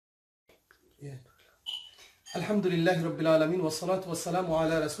Yeah. Alhamdulillahi Rabbil Alameen, wassalatu wassalamu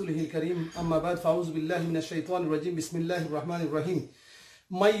ala rasulihil kareem, amma ba'd, fa'auzu billahi minash shaitanir rajim, bismillahir rahmanir rahim.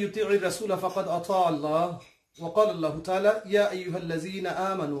 Man yuti'i rasula faqad ata'a Allah, wa qala Allah ta'ala, ya ayyuhallazina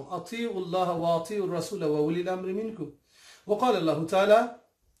amanu, ati'u Allah wa ati'u rasula wa ulil amri minkum. Wa qala Allah ta'ala,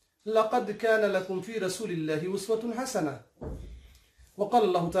 laqad kana lakum fi rasulillahi uswatun hasana. وقال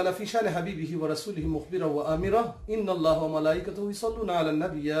الله تعالى في شأن حبيبه ورسوله مخبرا وآمرا إن الله وملائكته يصلون على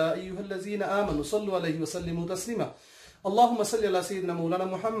النبي يا أيها الذين آمنوا صلوا عليه وسلموا تسليما اللهم صل على سيدنا مولانا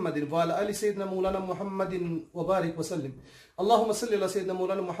محمد وعلى آل سيدنا مولانا محمد وبارك وسلم اللهم صل على سيدنا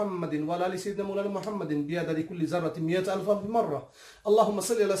مولانا محمد وعلى آل سيدنا مولانا محمد بعدد كل ذرة 100,000 مرة اللهم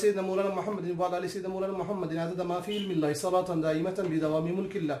صل على سيدنا مولانا محمد وعلى آل سيدنا مولانا محمد عدد ما في علم الله صلاة دائمة بدوام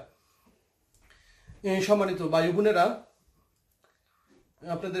ملك الله সম্মানিত ভাই বোনেরা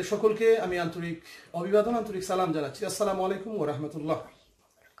আপনাদের সকলকে আমি আন্তরিক অভিবাদন আন্তরিক সালাম জানাচ্ছি আসসালামু আলাইকুম ওয়া রাহমাতুল্লাহ।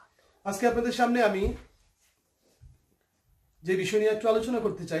 আজকে আপনাদের সামনে আমি যে বিষয় নিয়ে একটু আলোচনা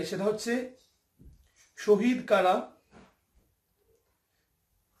করতে চাই সেটা হচ্ছে শহীদ কারা,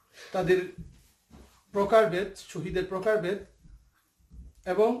 তাদের প্রকারভেদ, শহীদের প্রকারভেদ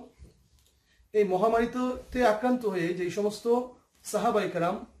এবং এই মহামারীতে আক্রান্ত হয়ে যে সমস্ত সাহাবায়ে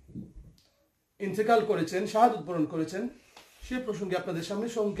কেরাম ইন্তেকাল করেছেন, শাহাদাত বরণ করেছেন, সে প্রসঙ্গে আপনাদের সামনে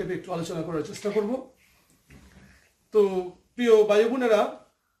সংক্ষেপে একটু আলোচনা করার চেষ্টা করব। তো প্রিয় ভাই বোনেরা,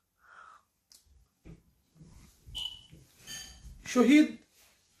 শহীদ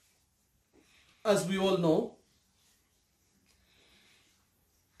as we all know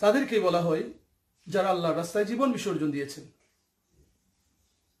তাদেরকে বলা হয় যারা আল্লাহর রাস্তায় জীবন বিসর্জন দিয়েছেন,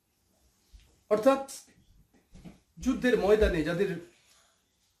 অর্থাৎ যুদ্ধের ময়দানে যাদের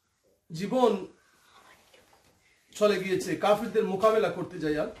জীবন চলে গিয়েছে কাফিরদের মোকাবেলা করতে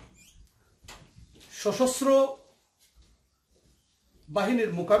যাইয়া, সশস্ত্র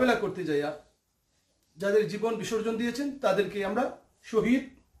বাহিনীর মোকাবেলা করতে যাইয়া যাদের জীবন বিসর্জন দিয়েছেন তাদেরকে আমরা শহীদ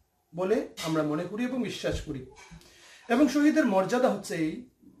বলে আমরা মনে করি এবং বিশ্বাস করি। এবং শহীদের মর্যাদা হচ্ছে এই,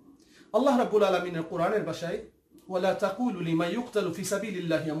 আল্লাহ রাব্বুল আলামিনের কোরআনের ভাষায় ওয়ালা তাকুলু লিমা ইউকতালু ফি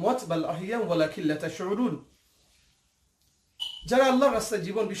সাবিলিল্লাহি আমওয়াত বাল আহইয়া ওয়ালাকিন লা তাশউরুন, যারা আল্লাহর রাস্তায়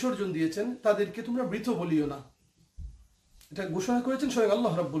জীবন বিসর্জন দিয়েছেন তাদেরকে তোমরা মৃত বলিও না। এটা ঘোষণা করেছেন স্বয়ং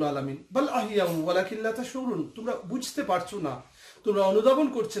আল্লাহ রাব্বুল আলামিন। বাল আহইয়া ওয়ালাকিন লা তাশউরুন, তোমরা বুঝতে পারছো না, তোমরা অনুধাবন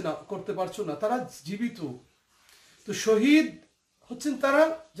করতে পারছো না, তারা জীবিত। তো শহীদ হচ্ছেন তারা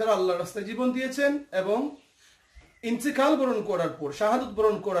যারা আল্লাহর রাস্তায় জীবন দিয়েছেন এবং ইন্তেকাল বরণ করার পর, শাহাদাত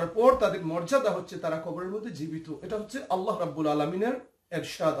বরণ করার পর তাদের মর্যাদা হচ্ছে তারা কবরের মধ্যে জীবিত। এটা হচ্ছে আল্লাহ রাব্বুল আলামিনের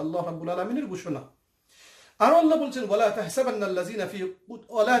ইরশাদ, আল্লাহ রাব্বুল আলামিনের ঘোষণা। আর আল্লাহ বলছেন ওয়ালা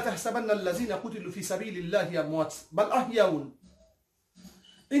তাহসাবান্নাল্লাযীনা কুতিলু ফি সাবিলিল্লাহি আমওয়াত বাল আহইয়াউন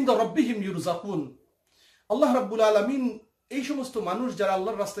ইনদা রাব্বিহিম ইউরযাকুন। আল্লাহ রাব্বুল আলামিন এই সমস্ত মানুষ যারা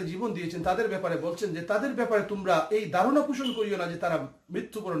আল্লাহর রাস্তায় জীবন দিয়েছেন তাদের ব্যাপারে বলছেন যে তাদের ব্যাপারে তোমরা এই ধারণা পোষণ করিও না যে তারা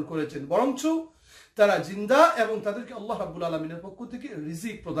মৃত্যুবরণ করেছেন, বরঞ্চ তারা জিন্দা এবং তাদেরকে আল্লাহ রাব্বুল আলামিনের পক্ষ থেকে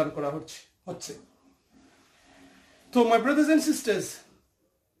রিজিক প্রদান করা হচ্ছে। তো মাই brothers and sisters,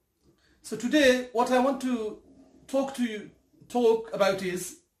 so today what I want to talk about is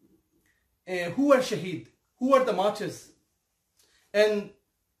who are Shaheed, who are the martyrs, and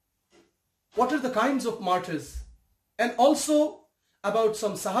what are the kinds of martyrs, and also about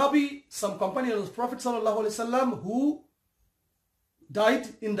some sahabi, some companions of Prophet sallallahu alaihi wasallam who died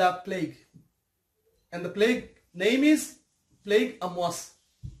in the plague, and the plague name is plague amwas.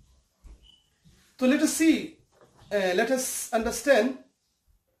 So let us see, let us understand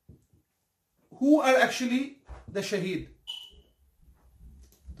who are actually the Shaheed.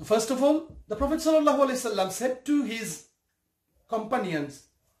 First of all, the Prophet ﷺ said to his companions,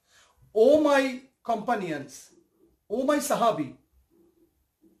 "O my companions, O my Sahabi,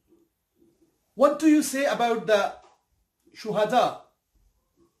 what do you say about the Shuhada?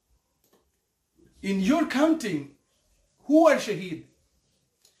 In your counting, who are Shaheed?"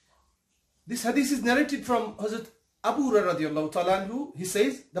 This hadith is narrated from Hazrat Abu Hurairah radiyallahu ta'ala anhu. He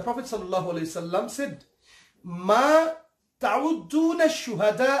says, the Prophet sallallahu alayhi wasallam said, "Ma ta'udduna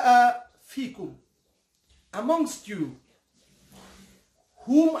ash-shuhada'a fikum." Amongst you,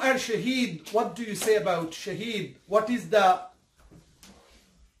 whom are Shaheed? What do you say about Shaheed? What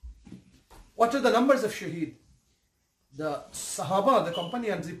are the numbers of Shaheed? The Sahaba, the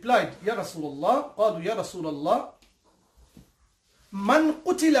companions replied, "Ya Rasulullah, qalu ya Rasulullah, man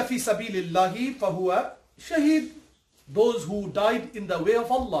qutila fi sabilillahi fahuwa Shaheed." Those who died in the way of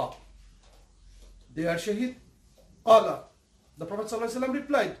Allah, they are Shaheed. Qala, the Prophet ﷺ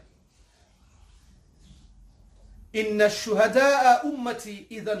replied, "Inna ash-shuhada'a ummati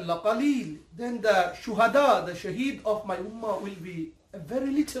idhan laqalil." Then the shuhada, the Shaheed of my ummah will be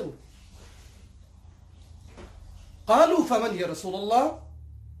very little. قالوا فمن يا رسول الله?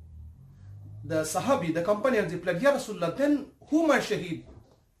 The Sahabi, the companions replied, Ya Rasulullah, then whom are Shaheed?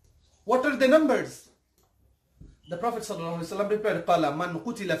 What are the numbers? The Prophet ﷺ replied, قال من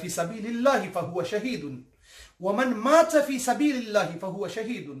قتل في سبيل الله فهو شهيد ومن مات في سبيل الله فهو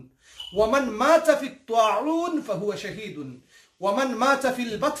شهيد ومن مات في الطاعون فهو شهيد ومن مات في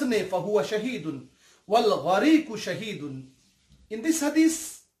البطن فهو شهيد والغريق شهيد. In this hadith,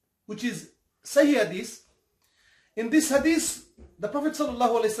 which is Sahih hadith, in this hadith, the Prophet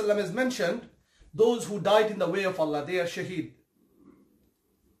ﷺ has mentioned those who died in the way of Allah, they are Shaheed.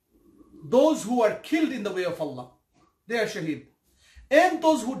 Those who are killed in the way of Allah, they are Shaheed. And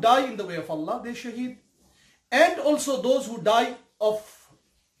those who die in the way of Allah, they are Shaheed. And also those who die of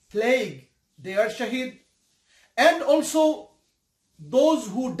plague, they are Shaheed. And also those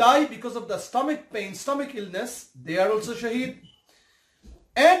who die because of the stomach pain, stomach illness, they are also Shaheed.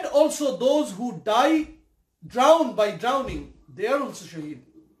 And also those who die drowned by drowning, they are also Shaheed.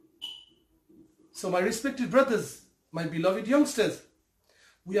 So my respected brothers, my beloved youngsters,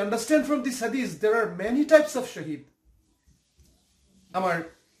 we understand from this hadith there are many types of Shaheed. আমার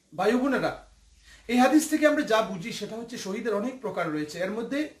ভাই বোনেরা, এই হাদিস থেকে আমরা যা বুঝি সেটা হচ্ছে শহীদের অনেক প্রকার রয়েছে। এর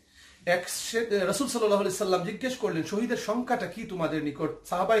মধ্যে রাসূল সাল্লাল্লাহু আলাইহি সাল্লাম জিজ্ঞেস করলেন, শহীদের সংখ্যাটা কি তোমাদের নিকট?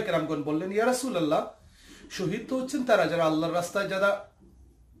 সাহাবায়ে কেরামগণ বললেন, ইয়া রাসূলুল্লাহ, শহীদ তো হচ্ছেন তারা যারা আল্লাহর রাস্তায় যারা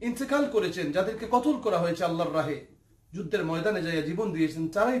ইন্তেকাল করেছেন, যাদেরকে কতল করা হয়েছে আল্লাহর রাহে, যুদ্ধের ময়দানে যাইয়া জীবন দিয়েছেন,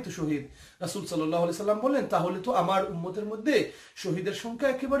 তারাই তো শহীদ। রাসূল সাল্লাল্লাহু আলাইহি সাল্লাম বললেন, তাহলে তো আমার উম্মতের মধ্যে শহীদের সংখ্যা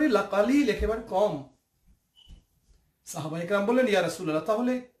একেবারে লাকালিল, একেবারে কম। সাহাবায়ে কেরাম বললেন, ইয়া রাসূলুল্লাহ,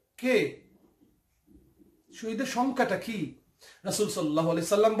 তাহলে কে? শহীদের সংখ্যাটা কি? রাসূল সাল্লাল্লাহু আলাইহি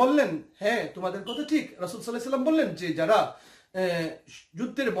সাল্লাম বললেন, হ্যাঁ তোমাদের কথা ঠিক। রাসূল সাল্লাল্লাহু আলাইহি সাল্লাম বললেন যে যারা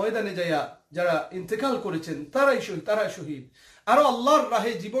যুদ্ধের ময়দানে যাইয়া যারা ইন্তেকাল করেছেন তারাই শহীদ, তারা শহীদ। আরো আল্লাহর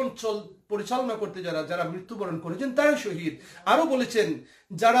রাহে জীবন পরিচালনা করতে যারা মৃত্যুবরণ করেছেন তারা শহীদ। আরো বলেছেন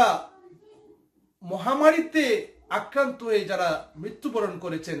যারা মহামারীতে আক্রান্ত হয়ে যারা মৃত্যুবরণ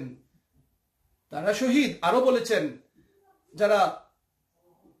করেছেন তারা শহীদ। আরো বলেছেন যারা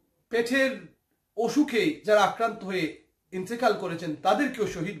পেটের অসুখে যারা আক্রান্ত হয়ে ইন্তেকাল করেছেন তাদেরকেও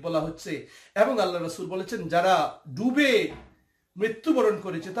শহীদ বলা হচ্ছে। এবং আল্লাহ রাসূল বলেছেন যারা ডুবে মৃত্যুবরণ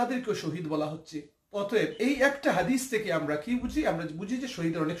করেছে তাদেরকেও শহীদ বলা হচ্ছে। অতএব এই একটা হাদিস থেকে আমরা কি বুঝি? আমরা বুঝি যে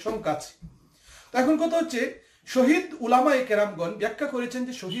শহীদের অনেক সংখ্যা আছে। তো এখন কথা হচ্ছে শহীদ উলামায়ে কেরামগণ ব্যাখ্যা করেছেন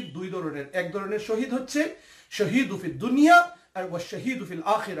যে শহীদ দুই ধরনের। এক ধরনের শহীদ হচ্ছে শহীদু ফিদ দুনিয়া আর ওয়া শহীদু ফিল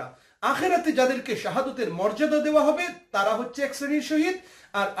আখিরা। আখিরাতে যাদেরকে শাহাদতের মর্যাদা দেওয়া হবে তারা হচ্ছে এক শ্রেণীর শহীদ,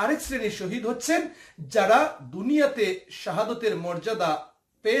 আর আরেক শ্রেণীর শহীদ হচ্ছেন যারা দুনিয়াতে শাহাদতের মর্যাদা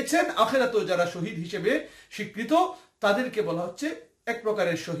পেয়েছেন, আখিরাতেও যারা শহীদ হিসেবে স্বীকৃত, তাদেরকে বলা হচ্ছে এক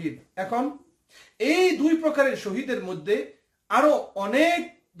প্রকারের শহীদ। এখন এই দুই প্রকারের শহীদের মধ্যে আরো অনেক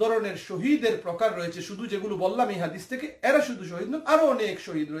ধরনের শহীদের প্রকার রয়েছে। শুধু যেগুলো বললাম এই হাদিস থেকে এরা শুধু শহীদ নন, আরো অনেক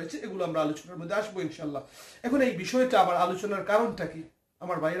শহীদ রয়েছে, এগুলো আমরা আলোচনার মধ্যে আসবো ইনশাআল্লাহ। এখন এই বিষয়টা আমার আলোচনার কারণটা কি?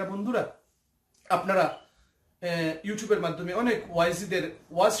 আমার ভাইরা বন্ধুরা, আপনারা ইউটিউবের মাধ্যমে অনেক ওয়াইজিদের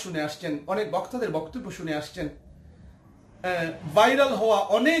ওয়াজ শুনে আসছেন, অনেক বক্তাদের বক্তব্য শুনে আসছেন, ভাইরাল হওয়া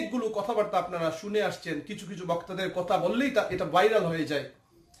অনেকগুলো কথাবার্তা আপনারা শুনে আসছেন। কিছু কিছু বক্তাদের কথা বললেই এটা ভাইরাল হয়ে যায়।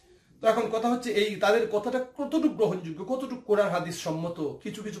 তো এখন কথা হচ্ছে এই তাদের কথাটা কতটুকু গ্রহণযোগ্য, কতটুকু কোরআন হাদিস সম্মত।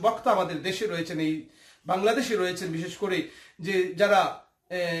 কিছু কিছু বক্তা আমাদের দেশে রয়েছেন, এই বাংলাদেশে রয়েছেন বিশেষ করে, যে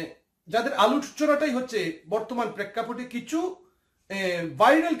যাদের আলোচনাটাই হচ্ছে বর্তমান প্রেক্ষাপটে কিছু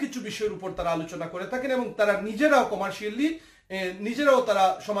ভাইরাল কিছু বিষয়ের উপর তারা আলোচনা করে থাকেন, এবং তারা নিজেরাও কমার্শিয়ালি নিজেরাও তারা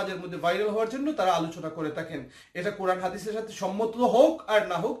সমাজের মধ্যে ভাইরাল হওয়ার জন্য তারা আলোচনা করে থাকেন। এটা কোরআন হাদিসের সাথে সম্মত হোক আর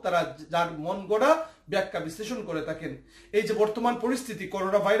না হোক, তারা যার মন গড়া ব্যাখ্যা বিশ্লেষণ করে থাকেন। এই যে বর্তমান পরিস্থিতি,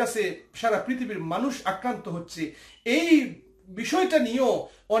 করোনা ভাইরাসে সারা পৃথিবীর মানুষ আক্রান্ত হচ্ছে, এই বিষয়টা নিয়েও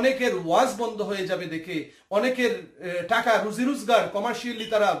অনেকের ওয়াজ বন্ধ হয়ে যাবে দেখে, অনেকের টাকা রুজি রোজগার কমার্শিয়ালি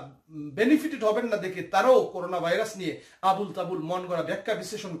তারা বেনিফিটেড হবেন না দেখে তারাও করোনা ভাইরাস নিয়ে আবুল তাবুল মন গড়া ব্যাখ্যা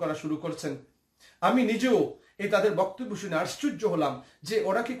বিশ্লেষণ করা শুরু করছেন। আমি নিজেও এই তাদের বক্তব্য শুনে আশ্চর্য হলাম যে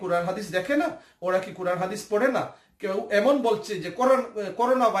ওরা কি কোরআন হাদিস দেখে না, ওরা কি কোরআন হাদিস পড়ে না। কেউ এমন বলছে যে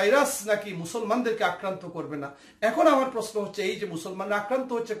করোনা ভাইরাস নাকি মুসলমানদেরকে আক্রান্ত করবে না। এখন আমার প্রশ্ন হচ্ছে, এই যে মুসলমানরা আক্রান্ত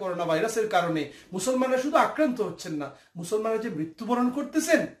হচ্ছে করোনা ভাইরাসের কারণে, মুসলমানরা শুধু আক্রান্ত হচ্ছেন না, মুসলমানরা যে মৃত্যুবরণ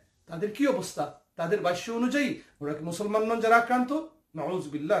করতেছেন তাদের কি অবস্থা? তাদের ভাষ্য অনুযায়ী ওরা কি মুসলমান নন যারা আক্রান্ত?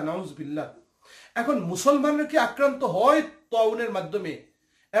 নাউজুবিল্লাহ, নাউজুবিল্লাহ। এখন মুসলমানরা কি আক্রান্ত হয় তাউনের মাধ্যমে,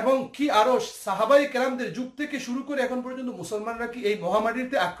 এবং কি আরো সাহাবায়ে কেরামদের যুগ থেকে শুরু করে এখন পর্যন্ত মুসলমানরা কি এই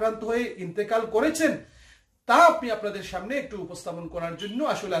মহামারীতে আক্রান্ত হয়ে ইন্তেকাল করেছেন, তা আমি আপনাদের সামনে একটু উপস্থাপন করার জন্য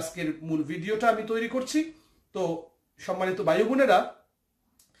আসলে আজকের মূল ভিডিওটা আমি তৈরি করছি। তো সম্মানিত ভাই বোনেরা,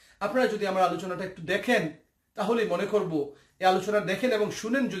 আপনারা যদি আমার আলোচনাটা একটু দেখেন তাহলে মনে করব এই আলোচনা দেখেন এবং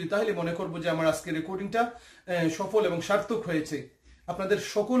শুনেন যদি, তাহলে মনে করব যে আমার আজকের রেকর্ডিংটা সফল এবং সার্থক হয়েছে। আপনাদের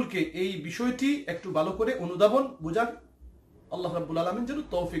সকলকে এই বিষয়টি একটু ভালো করে অনুধাবন বোঝার আল্লাহ রাব্বুল আলামিন যেন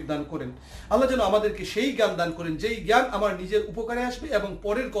তৌফিক দান করেন। আল্লাহ যেন আমাদেরকে সেই জ্ঞান দান করেন যেই জ্ঞান আমার নিজের উপকারে আসবে এবং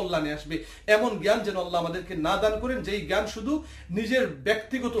পরের কল্যাণে আসবে। এমন জ্ঞান যেন আল্লাহ আমাদেরকে না দান করেন যেই জ্ঞান শুধু নিজের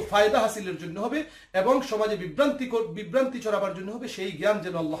ব্যক্তিগত ফায়দা হাসিলের জন্য হবে এবং সমাজে বিভ্রান্তি ছড়াবার জন্য হবে। সেই জ্ঞান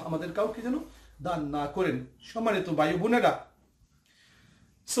যেন আল্লাহ আমাদের কাউকে যেন দান না করেন। সম্মানিত ভাই বোনেরা,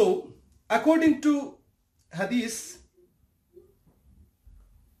 সো অ্যাকর্ডিং টু হাদিস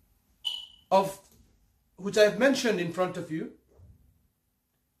of which I have mentioned in front of you,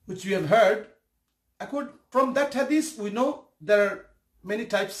 which we have heard, from that hadith we know there are many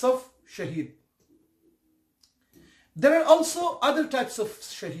types of Shaheed. There are also other types of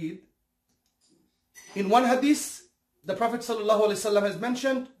Shaheed. In one hadith, the Prophet ﷺ has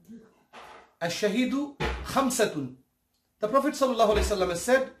mentioned, Ash-Shaheedu khamsatun. The Prophet ﷺ has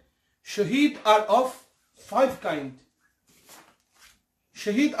said, Shaheed are of 5 kind.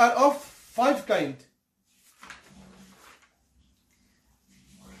 Shaheed are of 5 kind.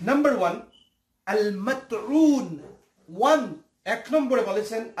 Number 1, al-mat'un. 1, এক নম্বরে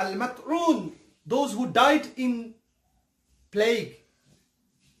বলেছেন al-mat'un, those who died in plague,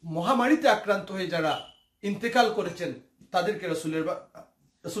 মহামারীতে আক্রান্ত হয়ে যারা ইন্তেকাল করেছেন তাদেরকে রাসূল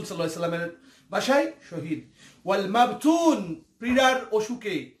সাল্লাল্লাহু আলাইহি ওয়াসাল্লামের ভাষায় শহীদ। ওয়াল মাবতুন, পীড়ার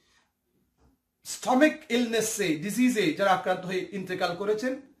অসুখে, স্টমাক ইলনেসে, ডিজিজে যারা আক্রান্ত হয়ে ইন্তেকাল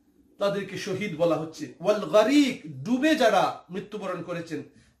করেছেন তাদেরকে শহীদ বলা হচ্ছে। ওয়াল গারিক, ডুবে যারা মৃত্যুবরণ করেছেন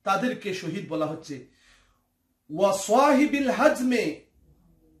তাদেরকে শহীদ বলা হচ্ছে। ওয়া সাহিবিল হাজমে,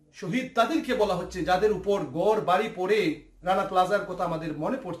 শহীদ তাদেরকে বলা হচ্ছে যাদের উপর গড় বাড়ি পড়ে, রানা প্লাজার কথা আমাদের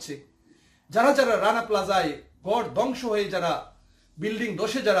মনে পড়ছে, যারা যারা রানা প্লাজায় গড় ধ্বংস হয়ে যারা বিল্ডিং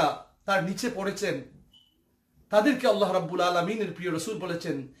দশে যারা তার নিচে পড়েছেন তাদেরকে আল্লাহ রাব্বুল আলামিনের প্রিয় রাসূল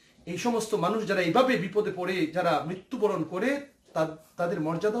বলেছেন এই সমস্ত মানুষ যারা এইভাবে বিপদে পড়ে যারা মৃত্যুবরণ করে তাদের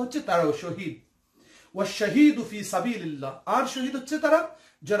মর্যাদা হচ্ছে তারাও শহীদ। ওয়া শাহীদু ফি সাবিলিল্লাহ, আর শহীদ হচ্ছে তারা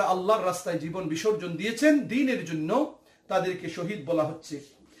যারা আল্লাহর রাস্তায় জীবন বিসর্জন দিয়েছেন দ্বীনের জন্য, তাদেরকে শহীদ বলা হচ্ছে।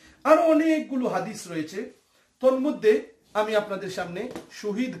 আরো অনেকগুলো হাদিস রয়েছে, তোর মধ্যে আমি আপনাদের সামনে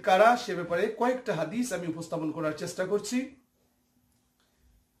শহীদ কারা সে ব্যাপারে কয়েকটা হাদিস আমি উপস্থাপন করার চেষ্টা করছি।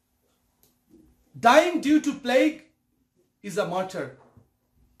 Dying due to plague is a martyr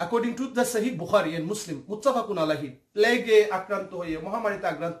according to the Sahih Bukhari and Muslim, মুত্তাফাকুন আলাইহি। প্লেগে আক্রান্ত হয়ে, মহামারীতে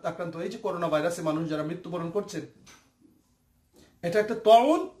আক্রান্ত হয়ে যে করোনা ভাইরাসে মানুষ যারা মৃত্যুবরণ করছেন, এটা একটা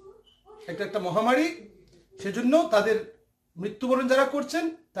তাউন, একটা মহামারী, সেজন্য তাদের মৃত্যুবরণ যারা করছেন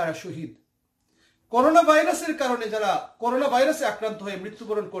তারা শহীদ। করোনা ভাইরাসের কারণে যারা করোনা ভাইরাসে আক্রান্ত হয়ে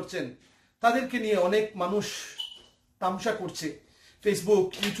মৃত্যুবরণ করছেন তাদেরকে নিয়ে অনেক মানুষ তামসা করছে, ফেসবুক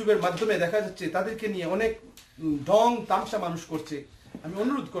ইউটিউবের মাধ্যমে দেখা যাচ্ছে তাদেরকে নিয়ে অনেক ঢং তামসা মানুষ করছে। আমি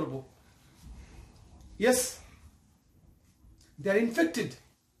অনুরোধ করব, ইয়েস দে আর ইনফেক্টেড,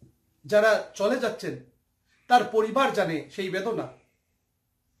 যারা চলে যাচ্ছেন তার পরিবার জানে সেই বেদনা।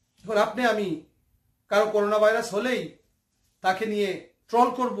 এখন আপনি আমি কারো করোনা ভাইরাস হলেই তাকে নিয়ে ট্রল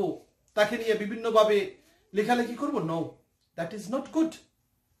করব, তাকে নিয়ে বিভিন্নভাবে লেখালেখি করব, no, that is not good.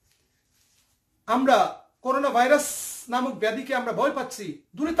 আমরা করোনা ভাইরাস নামক ব্যাধিকে আমরা ভয় পাচ্ছি,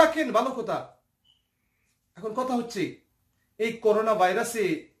 দূরে থাকেন, ভালো কথা। এখন কথা হচ্ছে এই করোনা ভাইরাসে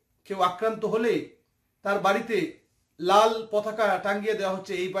কেউ আক্রান্ত হলে তার বাড়িতে লাল পতাকা টাঙ্গিয়ে দেওয়া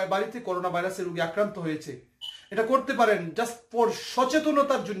হচ্ছে, এই বাড়িতে করোনা ভাইরাসের রোগী আক্রান্ত হয়েছে। এটা করতে পারেন জাস্ট ফর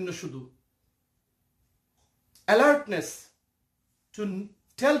সচেতনতার জন্য, শুধু alertness, two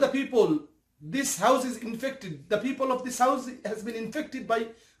tell the people this house is infected, the people of this house has been infected by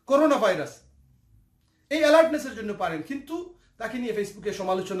coronavirus, এই অ্যালার্টনেসের জন্য পারেন। কিন্তু তাকে নিয়ে ফেসবুকে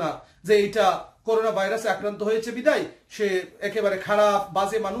সমালোচনা যে এটা করোনা ভাইরাসে আক্রান্ত হয়েছে বিদায় সে একেবারে খারাপ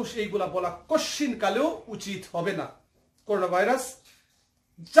বাজে মানুষ, এইগুলা বলা কশিন কালেও উচিত হবে না। করোনা ভাইরাস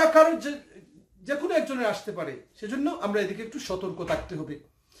যা কারণ যে কোনো একজনের আসতে পারে, সেজন্য আমরা এদিকে একটু সতর্ক থাকতে হবে।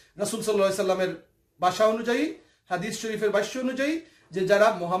 রাসূল সাল্লাল্লাহু আলাইহি সাল্লামের ভাষা অনুযায়ী, হাদিস শরীফের ভাষ্য অনুযায়ী, যে যারা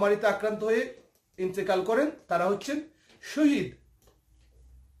মহামারীতে আক্রান্ত হয়ে ইন্তেকাল করেন তারা হচ্ছেন শহীদ।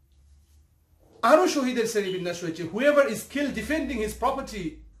 আরো শহীদের শ্রেণীবিন্যাস হয়েছে। Whoever is killed defending his property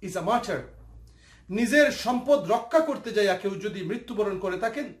is a martyr, নিজের সম্পদ রক্ষা করতে যাইয়া কেউ যদি মৃত্যুবরণ করে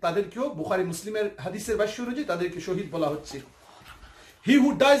থাকেন তাদেরকেও বুখারী মুসলিমের হাদিসের ভাষ্য অনুযায়ী তাদেরকে শহীদ বলা হচ্ছে। হি হু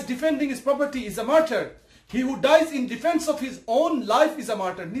dies defending his property is a martyr, he who dies in defence of his own life is a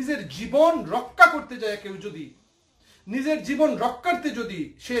martyr. নিজের জীবন রক্ষা করতে যায় কেউ যদি, নিজের জীবন রক্ষার্থে যদি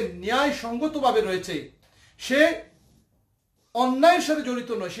সে ন্যায় সঙ্গতভাবে রয়েছে, সে অন্যায়ের সাথে জড়িত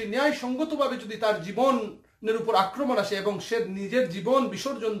নয়, সে ন্যায় সঙ্গতভাবে যদি তার জীবনের উপর আক্রমণ আসে এবং সে নিজের জীবন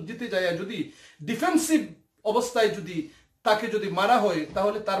বিসর্জন দিতে যায়, যদি ডিফেন্সিভ অবস্থায় যদি তাকে যদি মারা হয়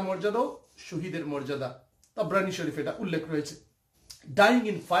তাহলে তার মর্যাদাও শহীদের মর্যাদা। তাবরানী শরীফ এটা উল্লেখ রয়েছে। Dyeing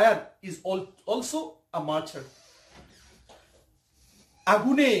in fire is also a martyr.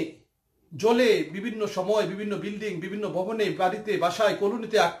 আগুনে জ্বলে বিভিন্ন সময় বিভিন্ন বিল্ডিং, বিভিন্ন ভবনে, বাড়িতে, বাসায়,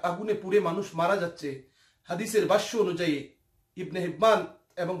 কলোনিতে আগুনে পুড়ে মানুষ মারা যাচ্ছে। হাদিসের ভাষ্য অনুযায়ী, ইবনে হিব্বান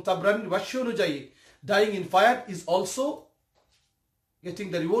এবং তাবরানীর ভাষ্য অনুযায়ী, dyeing in fire is also getting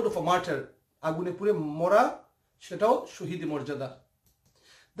the reward of a martyr. আগুনে পুড়ে মরা সেটাও শহীদ মর্যাদা।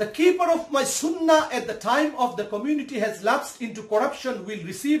 The keeper of my sunnah at the time of the community has lapsed into corruption will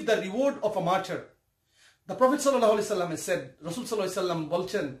receive the reward of a martyr. The Prophet sallallahu alaihi wasallam has said, Rasul sallallahu alaihi wasallam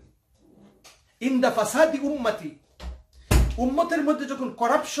বলছেন, in the fasadi ummati, উম্মতের মধ্যে যখন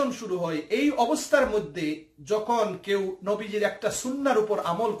corruption শুরু হয়, এই অবস্থার মধ্যে যখন কেউ নবীজির একটা সুন্নাহর উপর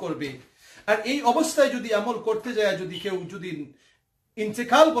আমল করবে, আর এই অবস্থায় যদি আমল করতে যায় যদি কেউ যদি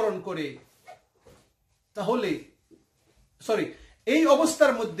ইন্তেকাল বরণ করে, তাহলে এই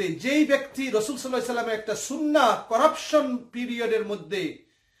অবস্থার মধ্যে যেই ব্যক্তি রাসূল সাল্লাল্লাহু আলাইহি ওয়াসাল্লামের একটা সুন্নাহ করাপশন পিরিয়ডের মধ্যে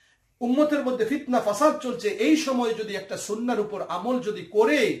উম্মতের মধ্যে ফিতনা ফাসাদ চলছে, এই সময় যদি একটা সুন্নাহর উপর আমল যদি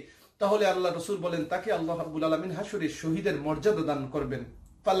করে, তাহলে আল্লাহ রাসূল বলেন তাকে আল্লাহ রাব্বুল আলামিন হাশরে শহীদের মর্যাদা দান করবেন।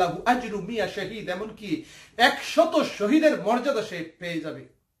 ফালাহু আজরু মিয়া শাহীদ, এমনকি 100 শহীদের মর্যাদা সে পেয়ে যাবে।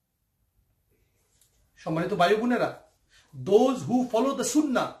 সম্মানিত ভাই বোনেরা, those who follow the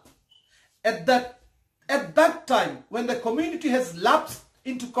sunnah at that time when the community has lapsed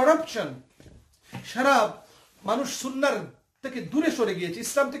into corruption, সারা মানুষ সুন্নাহর থেকে দূরে সরে গিয়েছে,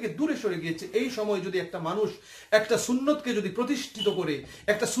 ইসলাম থেকে দূরে সরে গিয়েছে, এই সময় যদি একটা মানুষ একটা সুন্নতকে যদি প্রতিষ্ঠিত করে,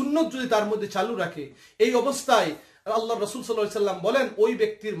 একটা সুন্নত যদি তার মধ্যে চালু রাখে, এই অবস্থায় আল্লাহ রাসূল সাল্লাল্লাহু আলাইহি ওয়াসাল্লাম বলেন ওই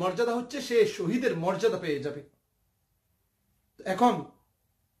ব্যক্তির মর্যাদা হচ্ছে সে শহীদের মর্যাদা পেয়ে যাবে। এখন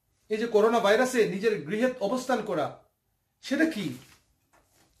এই যে করোনা ভাইরাসে নিজের গৃহে অবস্থান করা, সেটা কি?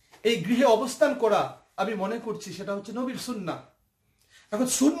 এই গৃহে অবস্থান করা আমি মনে করছি সেটা হচ্ছে নবীর সুন্নাহ। এখন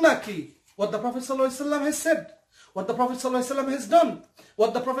সুন্নাহ কি? What the Prophet sallallahu alaihi wasallam has said, what the Prophet sallallahu alaihi wasallam has done,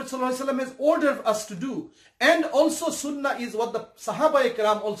 what the Prophet sallallahu alaihi wasallam has ordered us to do, and also sunnah is what the sahaba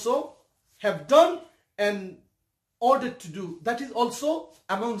ikram also have done and ordered to do. That is also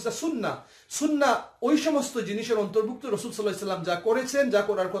amongst the sunnah. সুন্নাহ ওই সমস্ত জিনিসের অন্তর্ভুক্ত রাসূল সাল্লাল্লাহু আলাইহি ওয়াসাল্লাম যা করেছেন, যা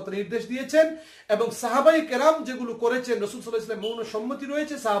করার কথা নির্দেশ দিয়েছেন, এবং সাহাবায়ে কেরাম যেগুলো করেছেন, রাসূল সাল্লাল্লাহু আলাইহি ওয়াসাল্লাম মৌন সম্মতি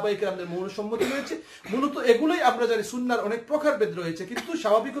রয়েছে, সাহাবায়ে কেরামদের মৌন সম্মতি রয়েছে। মূলত এগুলোই আমরা জানি সুন্নাহর অনেক প্রকারভেদ রয়েছে, কিন্তু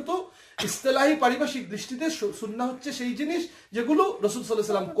স্বাভাবিকত ইসতিলাহি পারিভাষিক দৃষ্টিতে সুন্নাহ হচ্ছে সেই জিনিস যেগুলো রাসূল সাল্লাল্লাহু আলাইহি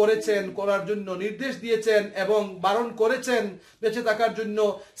ওয়াসাল্লাম করেছেন, করার জন্য নির্দেশ দিয়েছেন এবং বারণ করেছেন বেঁচে থাকার জন্য।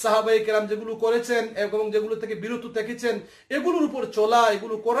 সাহাবায়ে কেরাম যেগুলো করেছেন এবং যেগুলো থেকে বিরত থেকেছেন, এগুলোর উপর চলা,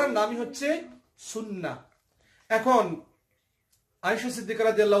 এগুলো করার নামই হচ্ছে সুন্নাহ। এখন আয়েশা সিদ্দিকা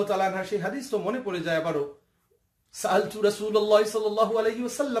রাদিয়াল্লাহু তাআলা আনহা সেই হাদিস তো মনে পড়ে যায় আবারও, সাআলতু রাসূলুল্লাহ সাল্লাল্লাহু আলাইহি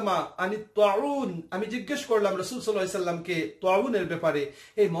ওয়াসাল্লাম আনিত তাউন, আমি জিজ্ঞেস করলাম রাসূল সাল্লাল্লাহু আলাইহি ওয়াসাল্লামকে তাউনের ব্যাপারে,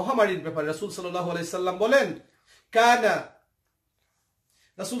 এই মহামারীর ব্যাপারে। রাসূল সাল্লাল্লাহু আলাইহি ওয়াসাল্লাম বলেন, কানা,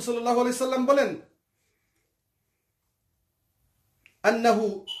 রাসূল সাল্লাল্লাহু আলাইহি ওয়াসাল্লাম বলেন, আন্নাহু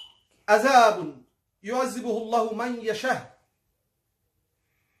আযাবুন ইউআযিবুহুল্লাহু মান ইয়াশা,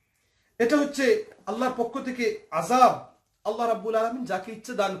 এটা হচ্ছে আল্লাহর পক্ষ থেকে আযাব, আল্লাহ রাব্বুল আলামিন যাকে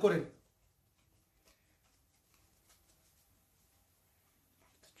ইচ্ছে দান করেন।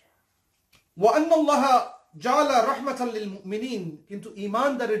 ওয়া আন্নাল্লাহা জাআলা রাহমাতাল লিল মুমিনিন, কিন্তু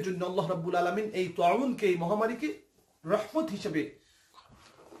ঈমানদারের জন্য আল্লাহ রাব্বুল আলামিন এই তাউনকে, এই মহামারীকে রহমত হিসেবে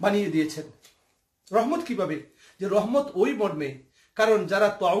বানিয়ে দিয়েছেন। রহমত কিভাবে? যে রহমত ওই মর্মে, কারণ যারা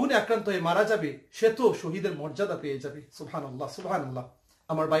তাউনে আক্রান্ত হয়ে মারা যাবে সে তো শহীদের মর্যাদা পেয়ে যাবে। সুবহানাল্লাহ, সুবহানাল্লাহ।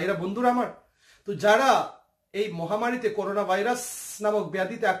 আমার ভাইয়েরা, বন্ধুরা আমার, তো যারা এই মহামারীতে করোনা ভাইরাস নামক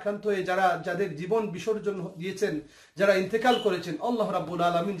ব্যাধিতে আক্রান্ত হয়ে যাদের জীবন বিসর্জন দিয়েছেন, যারা ইন্তেকাল করেছেন, আল্লাহ রাব্বুল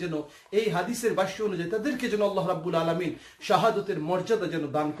আলামিন যেন এই হাদিসের ভাষ্য অনুযায়ী তাদেরকে যেন আল্লাহ রাব্বুল আলামিন শাহাদতের মর্যাদা যেন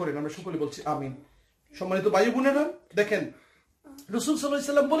দান করেন। আমরা সকলে বলছি আমিন। সম্মানিত ভাই বোনেরা, দেখেন রাসূল সাল্লাল্লাহু আলাইহি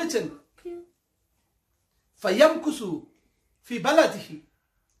ওয়াসাল্লাম বলেছেন, ফায়ামকুসু ফি বালাদিহি,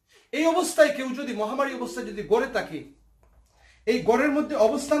 এই অবস্থায় কেউ যদি মহামারী অবস্থায় যদি গড়ে থাকে, এই গড়ের মধ্যে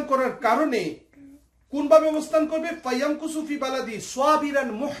অবস্থান করার কারণে কোনভাবে অবস্থান করবে? ফায়ামকুসু ফি বালাদি সাবিরান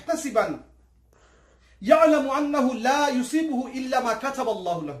মুহতাসিবান ইয়ালামু আন্নাহু লা ইউসিবুহু ইল্লা মা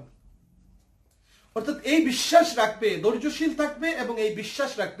কাতাবাল্লাহু লাহু, অর্থাৎ এই বিশ্বাস রাখবে, ধৈর্যশীল থাকবে এবং এই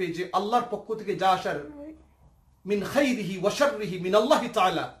বিশ্বাস রাখবে যে আল্লাহর পক্ষ থেকে যা আসার মিন খাইরিহি ওয়া শাররিহি মিন আল্লাহি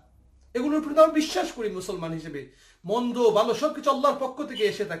তাআলা, এগুলোর উপর আমরা বিশ্বাস করি মুসলমান হিসেবে। মন্দ ভালো সবকিছু আল্লাহর পক্ষ থেকে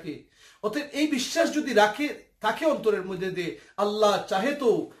এসে থাকে। অতএব এই বিশ্বাস যদি থাকে অন্তরের মধ্যে দিয়ে, আল্লাহ চাহে তো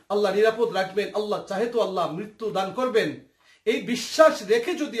আল্লাহ নিরাপদ রাখবেন, আল্লাহ চাহে তো আল্লাহ মৃত্যু দান করবেন, এই বিশ্বাস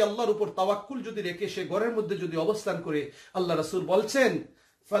রেখে যদি আল্লাহর উপর তাওয়াক্কুল যদি রেখে সে ঘরের মধ্যে যদি অবস্থান করে, আল্লাহ রাসূল বলছেন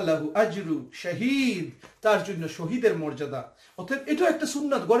ফালাহু আজরু শাহীদ, তার জন্য শহীদের মর্যাদা। অতএব এটা একটা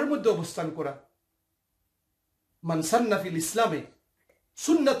সুন্নাত, ঘরের মধ্যে অবস্থান করা। মান সান্না ফিল ইসলামে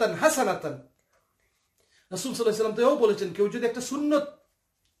সুন্নাতান হাসানাতান, রাসূল সাল্লাল্লাহু আলাইহি ওয়াসাল্লাম তো এও বলেছেন, কেউ যদি একটা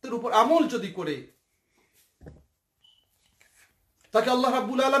সুন্নতের উপর আমল যদি করে, তাকে আল্লাহ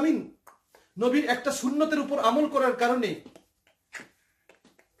রাব্বুল আলামিন নবীর একটা সুন্নতের উপর আমল করার কারণে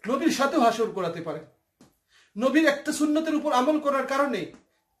নবীর সাথেও হাসর করাতে পারে। নবীর একটা সুন্নতের উপর আমল করার কারণে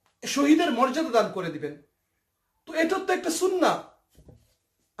শহীদের মর্যাদা দান করে দিবেন। তো এটা তো একটা সুন্নাহ।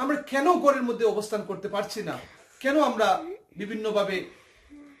 আমরা কেন ঘরের মধ্যে অবস্থান করতে পারছি না? কেন আমরা বিভিন্নভাবে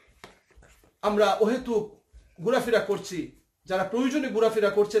আমরা অহেতুক ঘোরাফেরা করছি? যারা প্রয়োজনে ঘোরাফেরা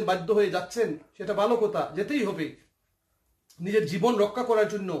করছেন, বাধ্য হয়ে যাচ্ছেন, সেটা ভালো কথা, যেতেই হবে। নিজের জীবন রক্ষা করার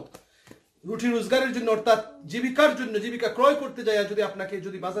জন্য, রুটি রোজগারের জন্য, অর্থাৎ জীবিকার জন্য, জীবিকা ক্রয় করতে যায় যদি আপনাকে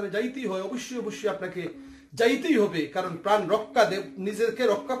যদি বাজারে যাইতেই হয়, অবশ্যই আপনাকে যাইতেই হবে। কারণ প্রাণ রক্ষা, নিজেকে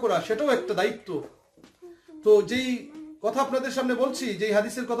রক্ষা করা সেটাও একটা দায়িত্ব। তো যেই কথা আপনাদের সামনে বলছি, যেই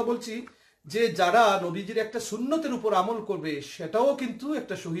হাদিসের কথা বলছি, যে যারা নবীজির একটা সুন্নতের উপর আমল করবে, সেটাও কিন্তু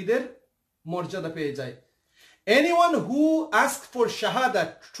একটা শহীদের মর্যাদা পেয়ে যায়। Anyone who asks for shahada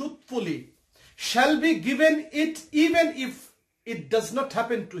truthfully shall be given it, even if it does not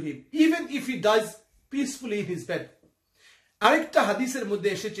happen to him, even if he dies peacefully in his bed. আরেকটা হাদিসের মধ্যে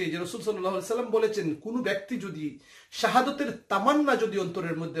এসেছে যে রাসূল সাল্লাল্লাহু আলাইহি সাল্লাম বলেছেন, কোন ব্যক্তি যদি শাহাদাতের তামান্না যদি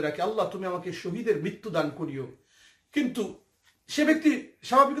অন্তরের মধ্যে রাখে, আল্লাহ তুমি আমাকে শহীদের মৃত্যু দান করিও, কিন্তু সে ব্যক্তি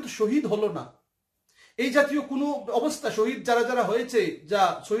স্বাভাবিকত শহীদ হলো না, এই জাতীয় কোনো অবস্থা, শহীদ যারা যারা হয়েছে, যা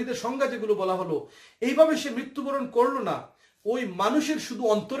শহীদের সংজ্ঞা যেগুলো বলা হলো, এইভাবে সে মৃত্যুবরণ করলো না, ওই মানুষের শুধু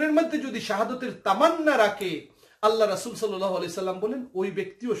অন্তরের মধ্যে যদি শাহাদাতের তামান্না রাখে, আল্লাহ রাসূল সাল্লাল্লাহু আলাইহি সাল্লাম বলেন ওই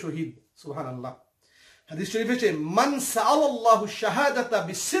ব্যক্তিও শহীদ। সুবহানাল্লাহ। হাদিস শরীফে আছে, মান সাআলাল্লাহু শাহাদাতা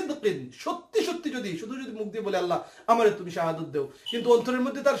বিসিদকিন, সত্যি সত্যি যদি, শুধু যদি মুখ দিয়ে বলে আল্লাহ আমারে তুমি শাহাদাত দাও, কিন্তু অন্তরের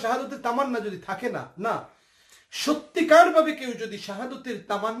মধ্যে তার শাহাদাতের তামান্না যদি থাকে না, না, সত্যিকার ভাবে কেউ যদি শাহাদাতের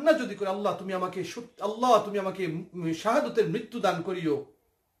তামান্না যদি করে, আল্লাহ তুমি আমাকে শাহাদাতের মৃত্যু দান করিও,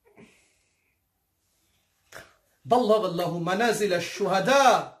 বাল্লাগাল্লাহু মানাজিল আশ-শুহাদা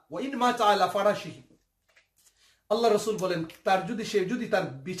ওয়া ইন মাতা আলা ফারাশিহি। আল্লাহ রাসূল বলেন, তার যদি তার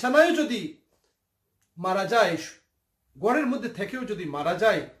বিছানায় যদি মারা যায়, ঘরের মধ্যে থেকেও যদি মারা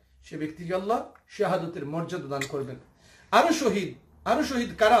যায়, সে ব্যক্তিকে আল্লাহ শাহাদাতের মর্যাদা দান করবেন। আরো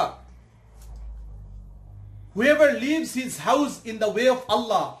শহীদ কারা? Whoever leaves his house in the way of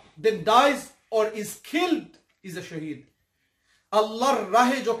Allah, then dies or is killed, is a shaheed. আল্লাহর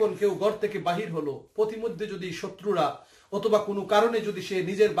রাহে যখন কেউ ঘর থেকে বাহির হলো, প্রতিমধ্যে যদি শত্রুরা অথবা কোনো কারণে যদি সে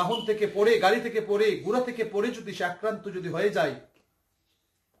নিজের বাহন থেকে পড়ে, গাড়ি থেকে পড়ে, ঘোড়া থেকে পড়ে যদি সে আক্রান্ত যদি হয়ে যায়,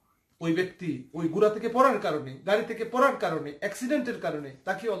 ওই ব্যক্তি ওই ঘোড়া থেকে পড়ার কারণে, গাড়ি থেকে পড়ার কারণে, অ্যাক্সিডেন্টের কারণে,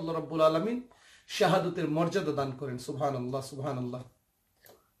 তাকে আল্লাহ রাব্বুল আলামিন শাহাদাতের মর্যাদা দান করেন। সুবহানাল্লাহ, সুবহানাল্লাহ।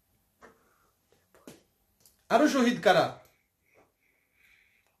 আরো শহীদ কারা?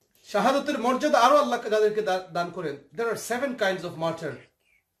 শাহাদাতের মর্যাদা আরো আল্লাহ যাদেরকে দান করেন। There are 7 kinds of martyr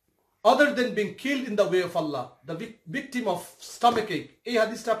other than being killed in the way of Allah. The victim of stomachache. এই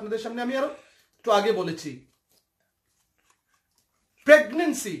হাদিসটা আপনাদের সামনে আমি আরো একটু আগে বলেছি।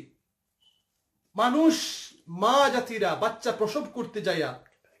 প্রেগন্যান্সি, মানুষ মা জাতিরা বাচ্চা প্রসব করতে যাইয়া,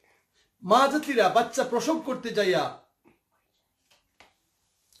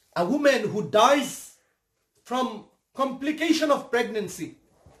 a woman who dies from complication of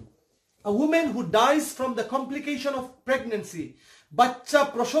pregnancy, বাচ্চা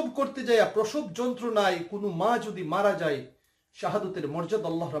প্রসব করতে যায়, প্রসব যন্ত্রণায় কোনো মা যদি মারা যায়, শাহাদাতের মর্যাদা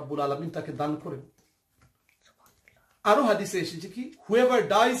আল্লাহ রাব্বুল আলামিন তাকে দান করেন। আরো হাদিসে এসেছে কি, whoever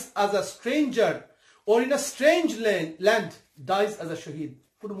dies as a stranger or in a strange land dies as a shaheed.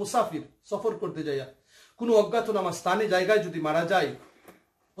 কোনো মুসাফির সফর করতে যায়, কোনো অজ্ঞাতনামা স্থানে, জায়গায় যদি মারা যায়,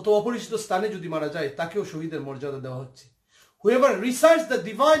 অথবা অপরিচিত স্থানে যদি মারা যায়, তাকেও শহীদের মর্যাদা দেওয়া হচ্ছে। Whoever recites the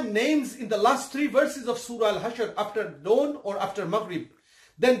divine names in the last 3 verses of Surah Al-Hashr after dawn or after Maghrib,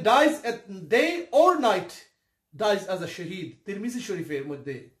 then dies at day or night, dies as a shaheed. তিরমিজি শরীফের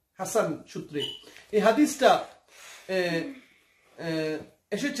মধ্যে হাসান সূত্রে এই হাদিসটা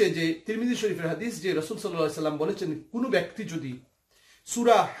এসেছে, যে তিরমিজি শরীফের হাদিস, যে রাসূল সাল্লাল্লাহু আলাইহি সাল্লাম বলেছেন, কোন ব্যক্তি যদি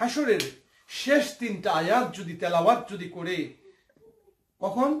সূরা হাশরের শেষ 3টা আয়াত যদি তেলাওয়াত যদি করে,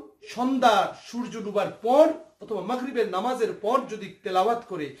 কখন? সন্ধ্যা সূর্য ডুবার পর অথবা মাগরিবের নামাজের পর যদি তেলাওয়াত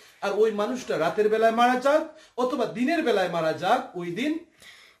করে, আর ওই মানুষটা রাতের বেলায় মারা যাক অথবা দিনের বেলায় মারা যাক ওই দিন,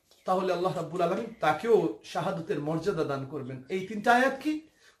 তাহলে আল্লাহ রাব্বুল আলামিন তাকেও শাহাদাতের মর্যাদা দান করবেন। এই 3টা আয়াত কি?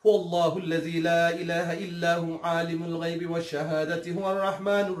 هو الله الذي لا إله إلا هو عالم الغيب والشهادة هو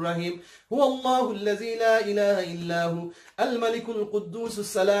الرحمن الرحيم هو الله الذي لا إله إلا هو الملك القدوس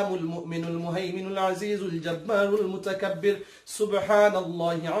السلام المؤمن المهيمن العزيز الجبار المتكبر سبحان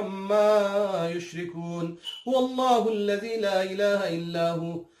الله عما يشركون هو الله الذي لا إله إلا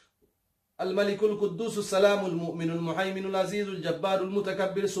هو الملك القدوس السلام المؤمن المهيمن العزيز الجبار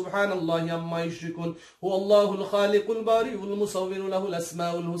المتكبر سبحان الله عما يشركون هو الله الخالق البارئ المصور له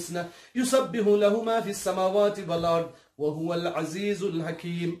الأسماء الحسنى يسبح له ما في السماوات والأرض وهو العزيز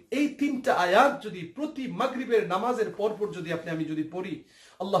الحكيم এই তিনটা আয়াত যদি প্রতি মাগরিবের নামাজের পরপর যদি আমি যদি পড়ি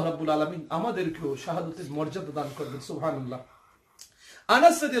আল্লাহ রাব্বুল আলামিন আমাদেরকেও শাহাদাতের মর্যাদা দান করবেন সুবহানাল্লাহ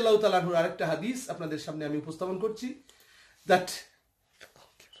আনাস রাদিয়াল্লাহু তাআলা আনহুর আরেকটা হাদিস আপনাদের সামনে আমি উপস্থাপন করছি that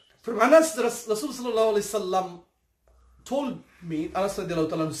from Anas, Rasul sallallahu alaihi wasallam told me, Anas radiallahu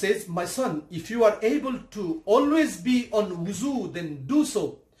ta'ala says, my son, if you are able to always be on wuzu, then do so.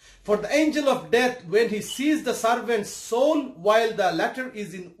 For the angel of death, when he sees the servant's soul while the latter is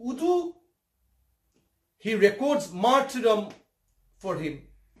in wudu, he records martyrdom for him.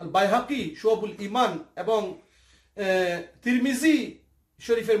 Al-Bayhaqi, Shu'abul Iman, এবং তিরমিজি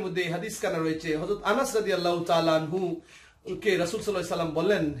শরীফের মধ্যে হাদিস কানা রয়েছে হযরত আনাস রাদিয়াল্লাহু তাআলা আনহু কে রাসূল সাল্লাল্লাহু আলাইহি সাল্লাম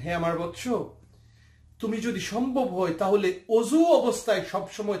বললেন, হে আমার বৎস, তুমি যদি সম্ভব হয় তাহলে ওযু অবস্থায় সব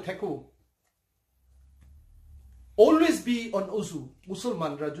সময় থাকো, অলওয়েজ বি অন ওযু।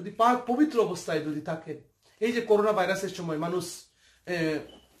 মুসলমানরা যদি পাক পবিত্র অবস্থায় যদি থাকেন, এই যে করোনা ভাইরাসের সময় মানুষ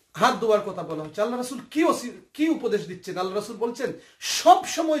হাত ধোয়ার কথা বলা হচ্ছে, আল্লাহ রাসূল কি উপদেশ দিচ্ছেন? আল্লাহ রাসূল বলছেন সব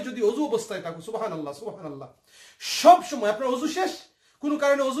সময় যদি ওযু অবস্থায় থাকো, সুবহানাল্লাহ সুবহানাল্লাহ, সব সময় আপনার ওযু শেষ, কোনো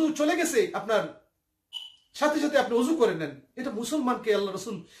কারণে ওযু চলে গেছে, আপনার সাথে সাথে আপনি ওযু করে নেন। এটা মুসলমানকে আল্লাহ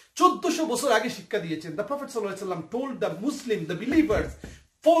রাসূল 1400 বছর আগে শিক্ষা দিয়েছেন। দ্য প্রফেট সাল্লাল্লাহু আলাইহি ওয়াসাল্লাম told the Muslim, the believers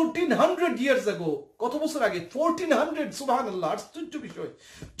 1400 years ago, কত বছর আগে? 1400, সুবহানাল্লাহ, আশ্চর্য বিষয়।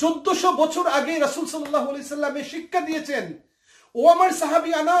 1400 বছর আগে রাসূল সাল্লাল্লাহু আলাইহি ওয়াসাল্লাম শিক্ষা দিয়েছেন, ও আমার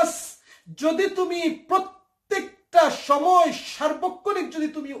সাহাবী আনাস, যদি তুমি প্রত্যেকটা সময় সার্বক্ষণিক যদি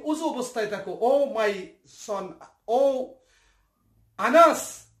তুমি ওযু অবস্থায় থাকো, ও মাই সন, ও Anas,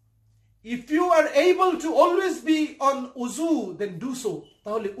 if you are able to always be on wuzu, then do so.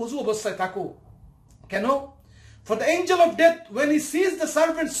 তাহলে ওযু অবস্থায় থাকো। কেন? For the angel of death, when he sees the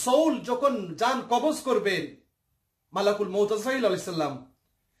servant's soul, যখন জান কবজ করবেন মালাকুল মউত আজরাইল আলাইহিস সালাম,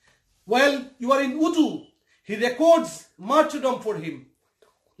 while you are in wudu, he records martyrdom for him.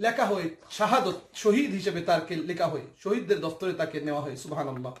 লেখা হয় শাহাদত, শহীদ হিসেবে তাকে লেখা হয়, শহীদদের দফতরে তাকে নেওয়া হয়।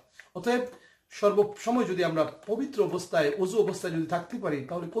 সুবহানাল্লাহ। অতএব সর্বসময় যদি আমরা পবিত্র অবস্থায় ওযু অবস্থায় যদি থাকতে পারি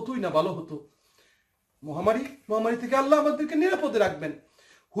তাহলে কতই না ভালো হতো। মহামারী থেকে আল্লাহ আমাদেরকে নিরাপদে রাখবেন।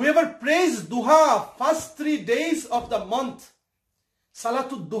 Whoever prays duha first 3 days of the month,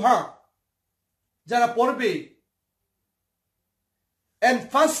 salatul duha যারা পড়বে, and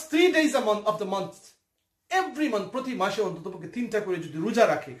first 3 days of the month, every month, প্রতি মাসে অন্ততপক্ষে 3টা করে যদি রোজা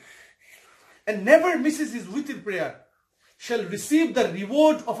রাখে, and never misses his witr prayer, shall receive the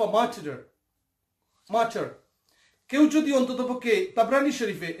reward of a martyr. কেউ যদি অন্ততপক্ষে, তাবরানী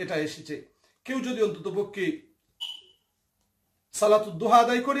শরীফে এটা এসেছে, কেউ যদি অন্ততপক্ষে সালাতুদ দুহা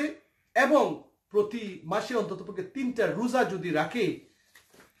আদায় করে এবং প্রতি মাসে অন্ততপক্ষে 3টা রোজা যদি রাখে,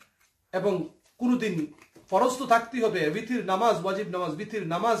 এবং কোনোদিন ফরজ তো থাকতেই হবে, বিতির নামাজ, ওয়াজিব নামাজ, বিতির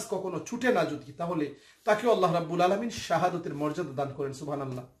নামাজ কখনো ছুটে না যদি, তাহলে তাকে আল্লাহ রাব্বুল আলামিন শাহাদাতের মর্যাদা দান করেন।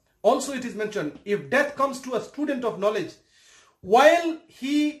 সুবহানাল্লাহ। Also it is mentioned, if death comes to a student of knowledge while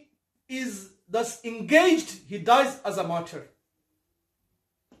he is thus engaged, he dies as a martyr.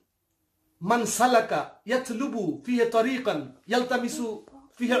 Man salaka yatlubu fihi tariqan yaltamisu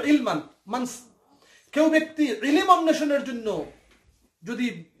fihi ilman, কেউ ব্যক্তি ইলম অন্বেষণের জন্য যদি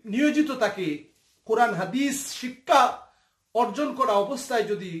নিয়োজিত থাকে, কোরআন হাদিস শিক্ষা অর্জন করা অবস্থায়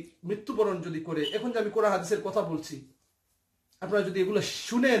যদি মৃত্যুবরণ যদি করে, এখন যে আমি কোরআন হাদিসের কথা বলছি, আপনারা যদি এগুলো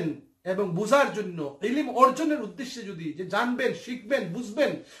শুনেন এবং বুঝার জন্য, ইলম অর্জনের উদ্দেশ্যে যদি, যে জানবেন, শিখবেন,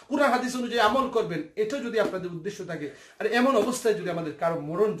 বুঝবেন, কোরআন হাদিস অনুযায়ী আমল করবেন, এটা যদি আপনাদের উদ্দেশ্য থাকে, আর এমন অবস্থায় যদি আমাদের কারো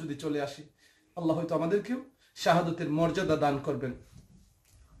মরণ যদি চলে আসে, আল্লাহ হয়তো আমাদেরকেও শাহাদাতের মর্যাদা দান করবেন।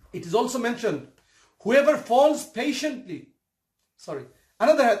 It is also mentioned, whoever falls patiently,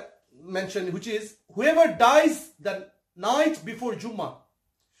 another mention, which is whoever dies the night before Jummah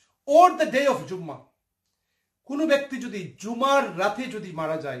or the day of Jummah, কোনো ব্যক্তি যদি জুমার রাতে যদি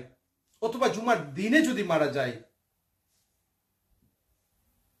মারা যায় অথবা জুমার দিনে যদি মারা যায়,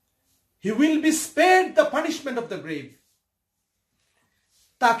 he will be spared the punishment of the grave.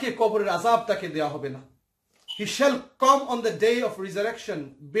 তাকে কবরের আযাব তাকে দেওয়া হবে না। He shall come on the day of resurrection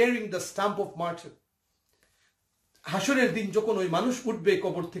bearing the stamp of martyr. হাসরের দিন যখন ওই মানুষ উঠবে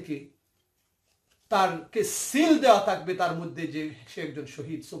কবর থেকে, তারকে সিল দেওয়া থাকবে তার মধ্যে যে সে একজন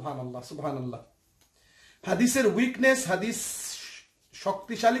শহীদ। সুবহানাল্লাহ, সুবহানাল্লাহ। হাদিসের উইকনেস, হাদিস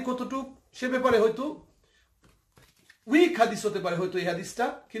শক্তিশালী কতটুক সে ব্যাপারে হয়তো উইক হাদিস হতে পারে হয়তো এই হাদিসটা,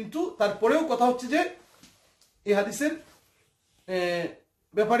 কিন্তু তারপরেও কথা হচ্ছে যে এই হাদিসের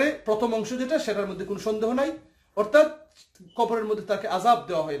ব্যাপারে প্রথম অংশ যেটা, সেটার মধ্যে কোনো সন্দেহ নাই, অর্থাৎ কবরের মধ্যে তাকে আযাব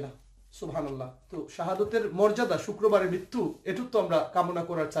দেওয়া হয় না। সুবহানাল্লাহ। তো শাহাদতের মর্যাদা, শুক্রবারের মৃত্যু, এটুক তো আমরা কামনা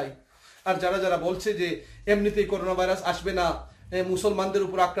করার চাই। আর যারা যারা বলছে যে এমনিতেই করোনা ভাইরাস আসবে না, মুসলমানদের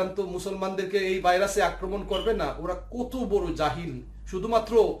উপর আক্রান্ত, মুসলমানদেরকে এই ভাইরাসে আক্রমণ করবে না, ওরা কত বড় জাহিল।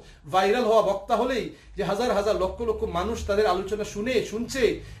 শুধুমাত্র ভাইরাল হওয়া বক্তা হলেই যে হাজার হাজার লক্ষ লক্ষ মানুষ তাদের আলোচনা শুনছে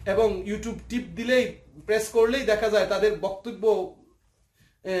এবং ইউটিউব টিপ দিলেই, প্রেস করলেই দেখা যায় তাদের বক্তব্য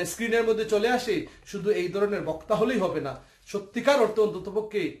স্ক্রিনের মধ্যে চলে আসে, শুধু এই ধরনের বক্তা হলেই হবে না। সত্যিকার অর্থে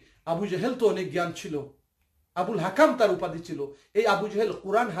অন্ততপক্ষে আবু জেহেল তো অনেক জ্ঞান ছিল, আবুল হাকাম তার উপাধি ছিল। এই আবু জেহেল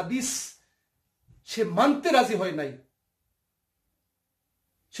কোরআন হাদিস সে মানতে রাজি হয় নাই,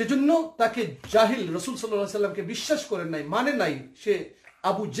 সেজন্য তাকে জাহিল, রাসূল সাল্লাল্লাহু আলাইহি সাল্লামকে বিশ্বাস করেন নাই, মানে নাই, সে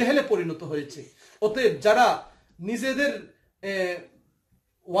আবু জেহেলে পরিণত হয়েছে। অতএব যারা নিজেদের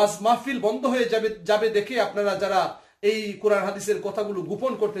ওয়াজ মাহফিল বন্ধ হয়ে যাবে দেখে আপনারা যারা এই কোরআন হাদিসের কথাগুলো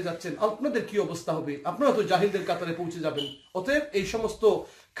গোপন করতে যাচ্ছেন, আপনাদের কি অবস্থা হবে? আপনারা তো জাহিলদের কাতারে পৌঁছে যাবেন। অতএব এই সমস্ত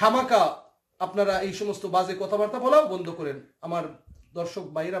খামাকা আপনারা এই সমস্ত বাজে কথাবার্তা বলা বন্ধ করেন। আমার দর্শক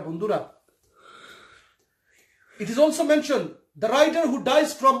ভাইরা, বন্ধুরা, it is also mentioned the rider who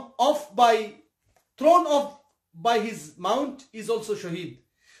dies thrown off by his mount is also shaheed.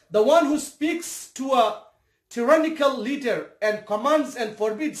 The one who speaks to a tyrannical leader and commands and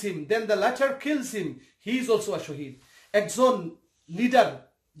forbids him, then the latter kills him, he is also a shaheed. একজন leader,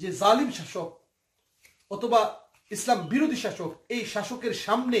 যে জালিম শাসক অথবা ইসলাম বিরোধী শাসক, এই শাসকের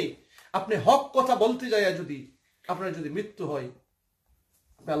সামনে আপনি হক কথা বলতে যায় যদি আপনার যদি মৃত্যু হয়,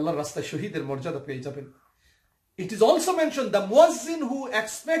 আপনি আল্লাহর রাস্তায় শহীদের মর্যাদা পেয়ে যাবেন। It is also mentioned the muazzin who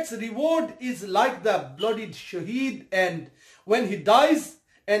expects reward is like the bloodied shaheed, and when he dies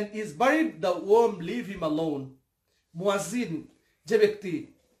and is buried, the worm leave him alone. মুয়াজ্জিন, যে ব্যক্তি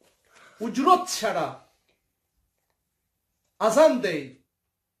উজরত ছাড়া আজান দেয়,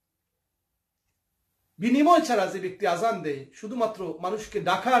 বিনিময় ছাড়া যে ব্যক্তি আজান দেয় শুধুমাত্র মানুষকে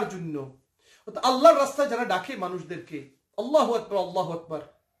ডাকার জন্য, আল্লাহর রাস্তায় যারা ডাকে মানুষদেরকে, আল্লাহু আকবার, আল্লাহু আকবার,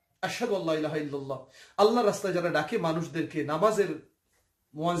 আশহাদু আল্লা ইলাহা ইল্লাল্লাহ, আল্লাহর রাস্তায় যারা ডাকে মানুষদেরকে, নামাজের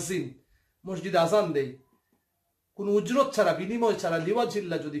মুয়াজ্জিন মসজিদে আজান দেয়, কোন উজরত ছাড়া, বিনিময় ছাড়া,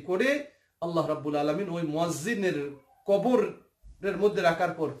 লিওয়াজিল্লাহ যদি করে, আল্লাহ রাব্বুল আলামিন ওই মুয়াজ্জিনের কবরের মধ্যে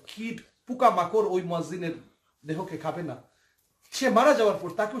রাখার পর কীট পোকা মাকড় ওই মুয়াজ্জিনের দেহকে খাবে না। সে মারা যাওয়ার পর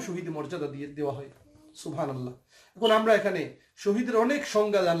তাকেও শহীদ মর্যাদা দিয়ে দেওয়া হয়। সুবহানাল্লাহ। এখন আমরা এখানে শহীদের অনেক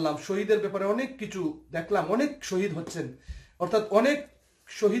সংজ্ঞা জানলাম, শহীদের ব্যাপারে অনেক কিছু দেখলাম, অনেক শহীদ হচ্ছেন, অর্থাৎ অনেক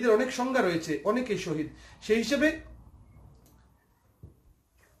শহীদের অনেক সংজ্ঞা রয়েছে, অনেকেই শহীদ।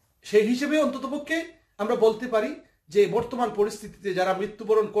 সেই হিসেবে অন্ততপক্ষে আমরা বলতে পারি যে বর্তমান পরিস্থিতিতে যারা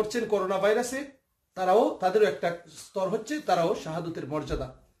মৃত্যুবরণ করছেন করোনা ভাইরাসে, তাদেরও একটা স্তর হচ্ছে, তারাও শাহাদতের মর্যাদা,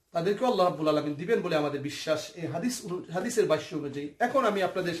 তাদেরকেও আল্লাহ রাব্বুল আলামিন দিবেন বলে আমাদের বিশ্বাস, এই হাদিসের ভাষ্য অনুযায়ী। এখন আমি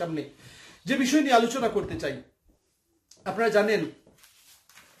আপনাদের সামনে যে বিষয় নিয়ে আলোচনা করতে চাই, আপনারা জানেন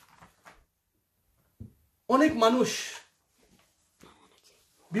অনেক মানুষ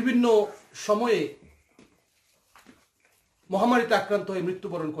বিভিন্ন সময়ে মহামারীতে আক্রান্ত হয়ে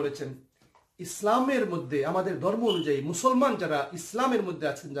মৃত্যুবরণ করেছেন। ইসলামের মধ্যে, আমাদের ধর্ম অনুযায়ী মুসলমান যারা ইসলামের মধ্যে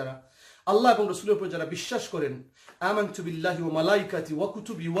আছেন, যারা আল্লাহ এবং রাসূলের উপর যারা বিশ্বাস করেন, আমানতু বিল্লাহি ওয়া মালাইকাতি ওয়া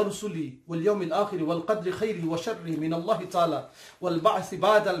কুতুবি ওয়া রুসুলি ওয়াল ইয়াউমিল আখির ওয়াল কদরি খাইরি ওয়া শাররি মিনাল্লাহি তাআলা ওয়াল বা'সি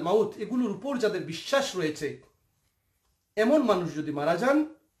বাদাল মাউত, এগুলোর উপর যাদের বিশ্বাস রয়েছে, এমন মানুষ যদি মারা যান,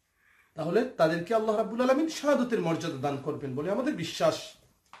 তাহলে তাদেরকে আল্লাহ রাব্বুল আলামিন শাহাদাতের মর্যাদা দান করবেন বলে আমাদের বিশ্বাস।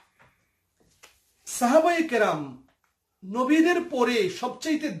 সাহাবায়ে কেরাম, নবীদের পরে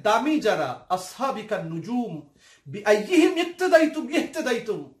সবচেয়ে দামি যারা, আসহাবিকান নুজুম বিআইয়িহিম ইক্তাদাইতুম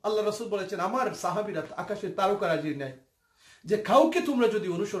ইহতাদাইতুম, আল্লাহ রাসূল বলেছেন আমার সাহাবীরা আকাশের তারকারাজির ন্যায়, যে কাউকে তোমরা যদি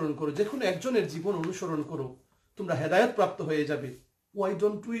অনুসরণ করো, যে কোনো একজনের জীবন অনুসরণ করো, তোমরা হেদায়েত প্রাপ্ত হয়ে যাবে। Why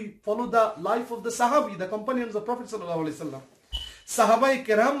don't we follow the life of the Sahabi, the companions of Prophet sallallahu alaihi wasallam? সাহাবায়ে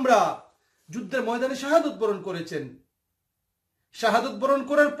কেরামরা যুদ্ধের ময়দানে শাহাদত বরণ করেছেন, শাহাদত বরণ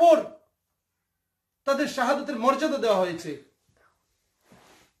করার পর তাদের শাহাদতের মর্যাদা দেওয়া হয়েছে।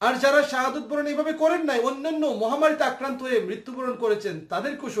 আর যারা শাহাদত বরণ এইভাবে করেন নাই, অন্যান্য মহামারীতে আক্রান্ত হয়ে মৃত্যুবরণ করেছেন,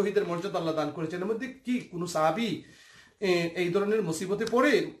 তাদেরকেও শহীদের মর্যাদা আল্লাহ দান করেছেন। এর মধ্যে কি কোনো সাহাবী এই ধরনের মুসিবতে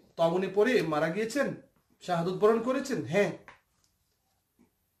পড়ে, তাউনে পড়ে মারা গিয়েছেন, শাহাদত বরণ করেছেন? হ্যাঁ,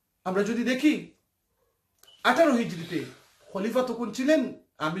 আমরা যদি দেখি 18 হিজরিতে খলিফা তখন ছিলেন,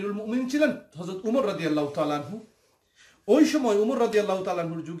 আমিরুল মুমিনিন ছিলেন হযরত উমর রাদিয়াল্লাহু তাআলা আনহু। ওই সময় উমর রাদিয়াল্লাহু তাআলা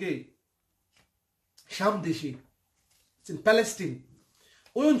আনহুর যুগে শাম দেশে, প্যালেস্টিন,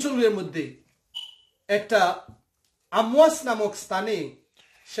 ওই অঞ্চলের মধ্যে একটা আমওয়াস নামক স্থানে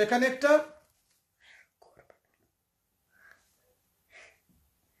সেখানে একটা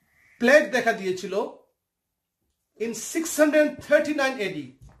প্লেগ দেখা দিয়েছিল in 639 AD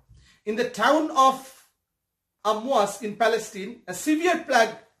in the town of Amwas in Palestine. A severe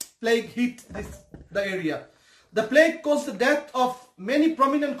plague hit the area. The plague caused the death of many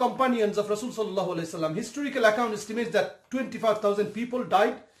prominent companions of Rasul sallallahu alaihi wasallam. Historical account estimates that 25,000 people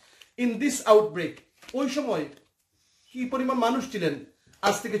died in this outbreak. ওই সময় কি পরিমাণ মানুষ ছিলেন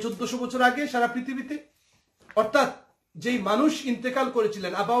আজ থেকে 1400 বছর আগে সারা পৃথিবীতে, অর্থাৎ যেই মানুষ ইন্তেকাল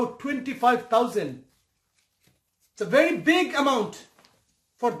করেছিলেন about 25,000. It's a very big amount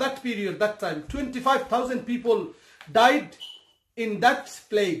for that period, that time. 25,000 people died in that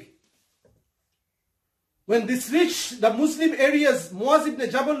plague. When this reached the Muslim areas, Muaz ibn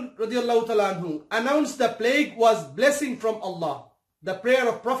Jabal radiallahu ta'ala anhu announced the plague was blessing from Allah. The prayer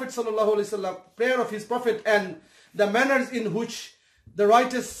of Prophet sallallahu alaihi wasallam, prayer of his Prophet, and the manners in which the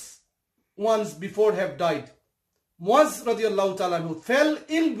righteous ones before have died. Muaz radiallahu ta'ala anhu fell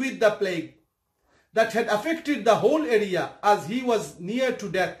ill with the plague that had affected the whole area. As he was near to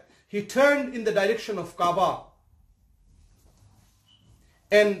death, he turned in the direction of Kaaba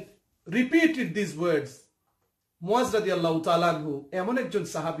and repeated these words. Muaz radiallahu ta'ala anhu এমন একজন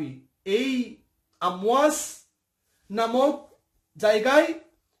সাহাবী, এই আমওয়াস নামক জায়গায়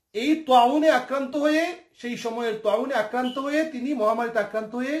এই তাউনে আক্রান্ত হয়ে, সেই সময়ের তাউনে আক্রান্ত হয়ে তিনি মহামারীতে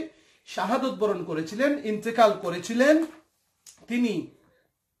আক্রান্ত হয়ে শাহাদত বরণ করেছিলেন, ইন্তেকাল করেছিলেন। তিনি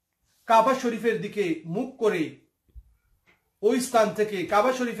কাবা শরীফের দিকে মুখ করে, ওই স্থান থেকে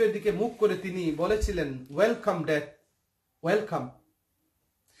কাবা শরীফের দিকে মুখ করে তিনি বলেছিলেন, welcome death, welcome,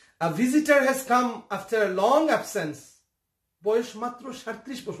 a visitor has come after a long absence. বয়স মাত্র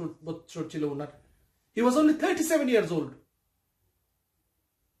 37 বছর ছিল ওনার। He was only 37 years old.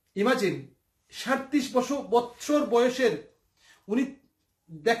 Imagine 37 বছর বয়সের উনি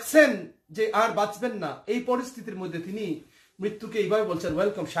দেখছেন যে আর বাঁচবেন না, এই পরিস্থিতির মধ্যে তিনি মৃত্যুকে এইভাবে বলছেন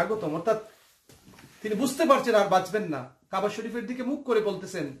ওয়েলকাম, স্বাগতম, অর্থাৎ তিনি বুঝতে পারছেন আর বাঁচবেন না। কাবা শরীফের দিকে মুখ করে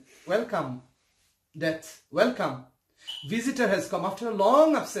বলতেছেন welcome death, welcome, visitor has come after a long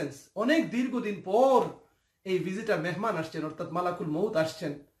absence. অনেক দীর্ঘদিন পর এই ভিজিটার, মেহমান আসছেন, অর্থাৎ মালাকুল মউত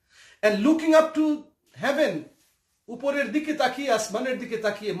আসছেন। And looking up to heaven, উপরের দিকে তাকিয়ে, আসমানের দিকে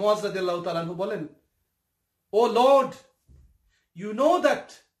তাকিয়ে মুআজ রাদিয়াল্লাহু তাআলা আনহু বলেন, ও Lord, you know that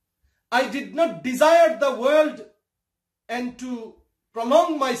I did not desire the world and to prolong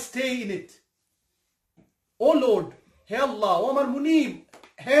my stay in it. Oh Lord, হে আল্লাহ, ও আমার মুনিব,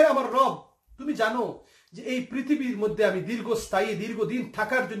 হে আমার রব, তুমি জানো যে এই পৃথিবীর মধ্যে আমি দীর্ঘস্থায়ী, দীর্ঘদিন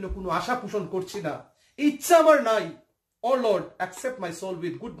থাকার জন্য কোনো আশা পোষণ করছি না, ইচ্ছা আমার নাই। Oh Lord, accept my soul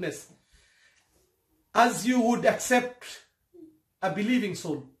with goodness as you would accept a believing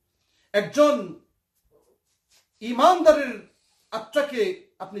soul. একজন ঈমানদারের আত্মাকে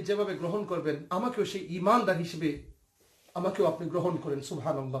আপনি যেভাবে গ্রহণ করবেন, আমাকেও সেই ঈমানদার হিসেবে আমাকেও আপনি গ্রহণ করেন।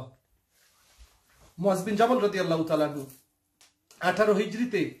 সুবহানাল্লাহ। মুআজ বিন জাবাল রাদিয়াল্লাহু তাআলা আনহু 18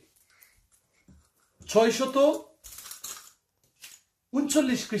 হিজরিতে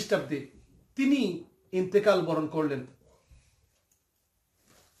 639 খ্রিস্টাব্দে তিনি ইন্তেকাল বরণ করলেন।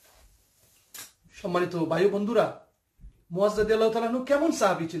 সম্মানিত ভাই বন্ধুরা, মুআজ রাদিয়াল্লাহু তাআলা আনহু কেমন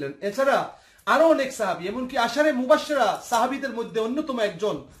সাহাবী ছিলেন? এছাড়া আরো অনেক সাহাবী, এমনকি আশারে মুবাশশিরা সাহাবীদের মধ্যে অন্যতম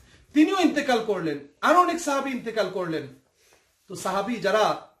একজন, তিনিও ইন্তেকাল করলেন। আরো অনেক সাহাবী ইন্তেকাল করলেন। তো সাহাবী যারা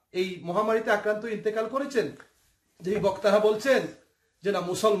এই মহামারীতে আক্রান্ত ইন্তেকাল করেছেন, যেই বক্তারা বলছেন যে না,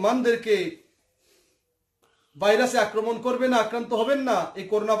 মুসলমানদেরকে ভাইরাসে আক্রমণ করবে না, আক্রান্ত হবেন না, এই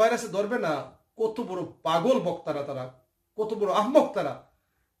করোনা ভাইরাসে ধরবে না, কত বড় পাগল বক্তারা তারা, কত বড় আহমক তারা।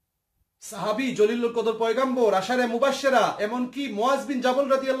 সাহাবী, জলিলুল কদর পয়গম্বর, আশারে মুবাশশিরা, এমনকি মুআজ বিন জাবাল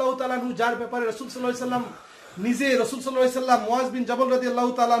রাদিয়াল্লাহু তাআলা আনহু, যার ব্যাপারে রাসূল সাল্লাল্লাহু আলাইহি সাল্লাম নিজে, রাসূল সাল্লাল্লাহু আলাইহি সাল্লাম মুআজ বিন জাবাল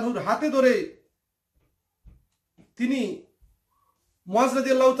রাদিয়াল্লাহু তাআলা আনহুর হাতে ধরে তিনি মুআজ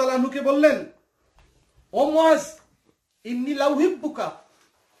রাদিয়াল্লাহু তাআলা আনহুকে বললেন, ও মুআজ, ইন্নী লা উহিব্বুকা,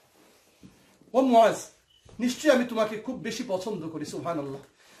 ও মুআজ, নিশ্চয়ই আমি তোমাকে খুব বেশি পছন্দ করি। সুবহানাল্লাহ।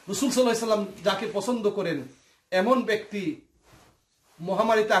 রাসূল সাল্লাল্লাহু আলাইহি সাল্লাম যাকে পছন্দ করেন, এমন ব্যক্তি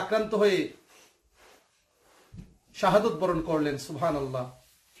মহামারীতে আক্রান্ত হয়ে শাহাদত বরণ করলেন। সুবহানাল্লাহ।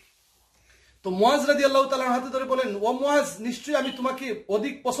 তো মুআজ রাদিয়াল্লাহু তাআলার হাতে ধরে বলেন, ও মুআজ, নিশ্চয়ই আমি তোমাকে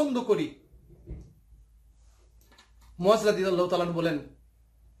অধিক পছন্দ করি। মুআজ রাদিয়াল্লাহু তাআলা বলেন,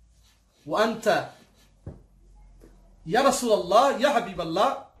 ওয়া আনতা ইয়া রাসূলুল্লাহ, ইয়া হাবিবাল্লাহ,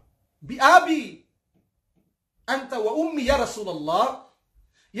 বিআবি আনতা ওয়া উম্মি ইয়া রাসূলুল্লাহ,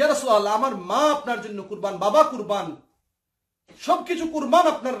 ইয়া রাসূলুল্লাহ, আমার মা আপনার জন্য কুরবান, বাবা কুরবান, সবকিছু কুরবান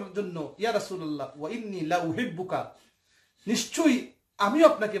আপনার জন্য। ইয়া রাসূলুল্লাহ ওয়া ইন্নী লা উহিব্বুকা, নিশ্চয়ই আমিও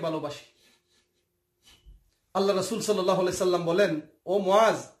আপনাকে ভালোবাসি। আল্লাহ রাসূল সাল্লাল্লাহু আলাইহি সাল্লাম বলেন, ও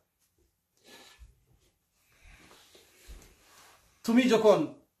মুআজ, তুমি যখন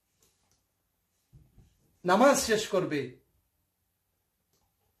নামাজ শেষ করবে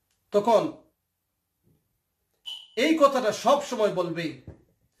তখন এই কথাটা সব সময় বলবে,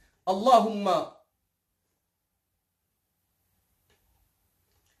 আল্লাহুম্মা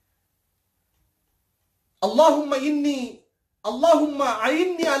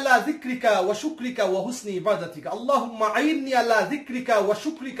আইন্নি আলা যিকরিকা ওয়া শুকরিকা ওয়া হুসনি ইবাদাতিকা। আল্লাহুম্মা আইন্নি আলা যিকরিকা ওয়া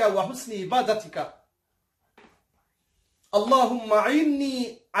শুকরিকা ওয়া হুসনি ইবাদাতিকা। আল্লাহুম্মা আইন্নি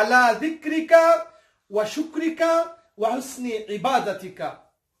আলা যিকরিকা ওয়া শুকরিকা ওয়া হুসনি ইবাদাতিকা।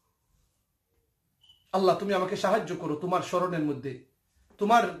 আল্লাহ, তুমি আমাকে সাহায্য করো তোমার স্মরণের মধ্যে,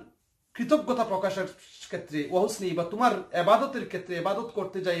 তোমার কৃতজ্ঞতা প্রকাশের ক্ষেত্রে, ওয়া হুসনি বা তোমার ইবাদতের ক্ষেত্রে, ইবাদত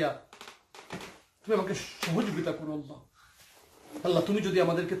করতে যাইয়া তুমি আমাকে সহযোগিতা করো। আল্লাহ, আল্লাহ তুমি যদি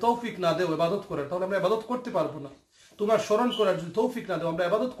আমাদেরকে তৌফিক না দেও ইবাদত করার, তাহলে আমরা ইবাদত করতে পারবো না। তোমার স্মরণ করার যদি তৌফিক না দেও, আমরা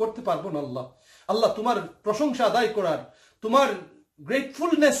ইবাদত করতে পারবো না। আল্লাহ, আল্লাহ তোমার প্রশংসা আদায় করার, তোমার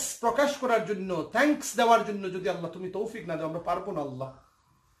গ্রেটফুলনেস প্রকাশ করার জন্য, থ্যাঙ্কস দেওয়ার জন্য যদি আল্লাহ তুমি তৌফিক না দেও, আমরা পারবো না। আল্লাহ,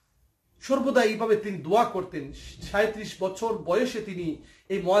 সর্বদা এইভাবে তিনি দোয়া করতেন। 37 বছর বয়সে তিনি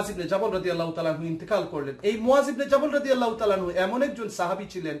এই মুআজ ইবনে জাবাল রাদিয়াল্লাহু তাআলা আনহু ইন্তেকাল করলেন। এই মুআজ ইবনে জাবাল রাদিয়াল্লাহু তাআলা আনহু এমন একজন সাহাবী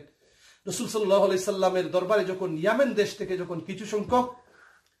ছিলেন, রাসূল সাল্লাল্লাহু আলাইহি সাল্লামের দরবারে যখন ইয়েমেন দেশ থেকে যখন কিছু সংখ্যক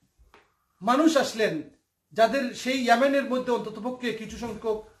মানুষ আসলেন, যাদের সেই ইয়েমেনের মধ্যে অন্ততপক্ষে কিছু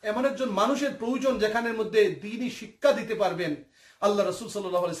সংখ্যক এমন একজন মানুষের প্রয়োজন যেখানের মধ্যে দ্বীনি শিক্ষা দিতে পারবেন, আল্লাহ রাসূল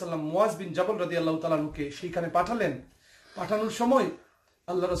সাল্লাল্লাহু আলাইহি সাল্লাম মুআজ বিন জাবাল রাদিয়াল্লাহু তাআলা আনহুকে সেইখানে পাঠালেন। পাঠানোর সময়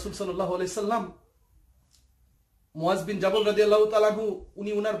আল্লাহ রাসূল সাল্লাল্লাহু আলাইহি সাল্লাম মুআজ বিন জাবাল রাদিয়াল্লাহু তাআলা আনহু,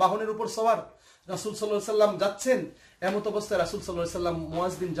 উনি উনার বাহনের উপর সওয়ার, রাসূল সাল্লাল্লাহু আলাইহি সাল্লাম যাচ্ছেন। এমত অবস্থায় রাসূল সাল্লাল্লাহু আলাইহি সাল্লাম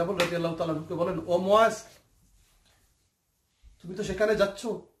মুআজ বিন জাবাল রাদিয়াল্লাহু তাআলা আনহুকে বলেন, ও মুআজ, তুমি তো সেখানে যাচ্ছ,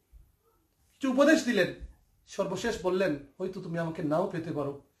 কিছু উপদেশ দিলেন। সর্বশেষ বললেন, হয়তো তুমি আমাকে নাও পেতে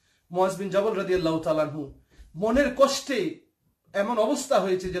পারো। মুআজ বিন জাবাল রাদিয়াল্লাহু তাআলা আনহু মনের কষ্টে এমন অবস্থা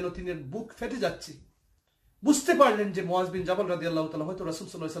হয়েছে যেন তিনি বুক ফেটে যাচ্ছে। বুঝতে পারলেন যে মুআজ বিন জাবাল রাদিয়াল্লাহু তাআলা হয়তো রাসূল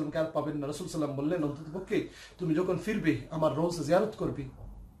সাল্লাল্লাহু আলাইহি সাল্লামকে আর পাবেন না। রাসূল সাল্লাল্লাহু বললেন, অন্ততপক্ষে তুমি যখন ফিরবে আমার রওজা জিয়ারত করবে।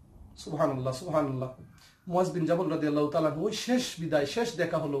 সুবহানাল্লাহ, সুবহানাল্লাহ। মুআজ বিন জাবাল রাদিয়াল্লাহু তাআলা ওই শেষ বিদায়, শেষ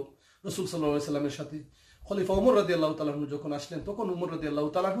দেখা হলো রাসূল সাল্লাল্লাহু আলাইহি সাল্লামের সাথে। খলিফা ওমর রাদিয়াল্লাহু তাআলা যখন আসলেন, তখন ওমর রাদিয়াল্লাহু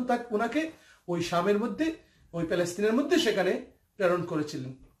তাআলা ওনাকে ওই শামের মধ্যে, ওই প্যালেস্তিনের মধ্যে সেখানে প্রেরণ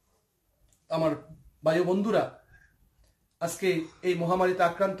করেছিলেন। আমার ভাই বন্ধুরা, আজকে এই মহামারীতে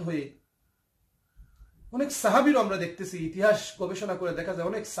আক্রান্ত হয়ে অনেক সাহাবীও আমরা দেখতেছি, ইতিহাস গবেষণা করে দেখা যায়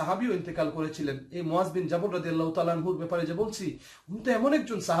অনেক সাহাবীও ইন্তেকাল করেছিলেন। এই মুআজ বিন জাবাল রাদিয়াল্লাহু তাআলা আনহুর ব্যাপারে যে বলছি, উনি তো এমন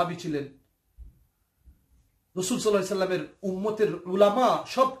একজন সাহাবী ছিলেন, রাসূল সাল্লাল্লাহু আলাইহি সাল্লামের উম্মতের উলামা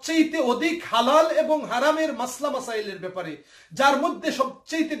সবচেয়ে অধিক হালাল এবং হারামের মাসলা মাসাইলের ব্যাপারে যার মধ্যে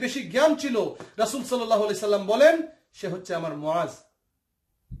সবচেয়ে বেশি জ্ঞান ছিল, রাসূল সাল্লাল্লাহু আলাইহি সাল্লাম বলেন সে হচ্ছে আমার মুআজ।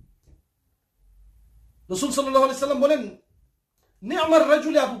 রাসূল সাল্লাল্লাহু আলাইহি সাল্লাম বলেন, নি'মার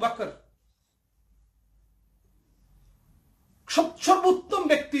রাজুল আবু বকর, সর্বোত্তম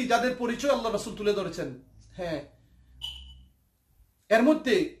ব্যক্তি যাদের পরিচয় আল্লাহ রাসূল তুলে ধরেছেন। হ্যাঁ, এর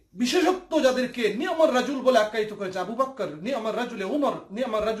মধ্যে বিশেষত্ব যাদেরকে নি'মার রাজুল বলে আখ্যায়িত করেছে, আবু বকর, নি'মার রাজুলে উমর,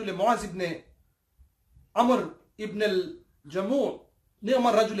 নি'মার রাজুলে মুআজ ইবনে আমর ইবনুল জামু,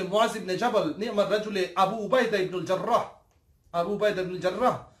 নি'মার রাজুলে মুআজ ইবনে জাবাল, নি'মার রাজুলে আবু উবাইদা ইবনুল জাররাহ। আবু উবাইদা ইবনুল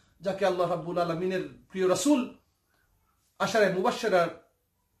জাররাহ, যাকে আল্লাহ রাব্বুল আলামিনের প্রিয় রাসূল আশারে মুবাশশিরার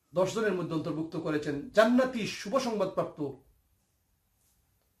 10 জনের মধ্যে অন্তর্ভুক্ত করেছেন, জান্নাতি শুভ সংবাদপ্রাপ্ত।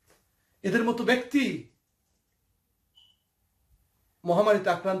 এদের মতো ব্যক্তি মহামারীতে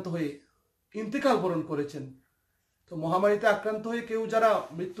আক্রান্ত হয়ে ইন্তেকাল বরণ করেছেন। তো মহামারীতে আক্রান্ত হয়ে কেউ যারা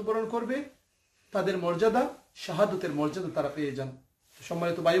মৃত্যুবরণ করবে, তাদের মর্যাদা, শাহাদতের মর্যাদা তারা পেয়ে যান।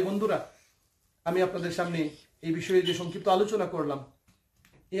 সম্মানিত ভাই বন্ধুরা, আমি আপনাদের সামনে এই বিষয়ে যে সংক্ষিপ্ত আলোচনা করলাম,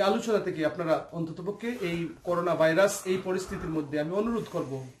 এই আলোচনা থেকে আপনারা অন্ততপক্ষে এই করোনা ভাইরাস এই পরিস্থিতির মধ্যে আমি অনুরোধ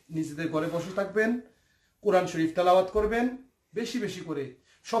করব, নিজেদের ঘরে বসে থাকবেন, কোরআন শরীফ তেলাওয়াত করবেন বেশি বেশি করে।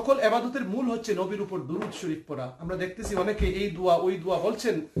 সকল ইবাদতের মূল হচ্ছে নবীর উপর দুরূদ শরীফ পড়া। আমরা দেখতেছি অনেকে এই দোয়া ওই দোয়া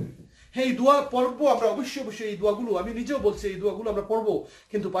বলছেন, হ্যাঁ এই দোয়া পড়বো আমরা, অবশ্যই অবশ্যই এই দোয়াগুলো, আমি নিজেও বলছি এই দোয়াগুলো আমরা পড়বো,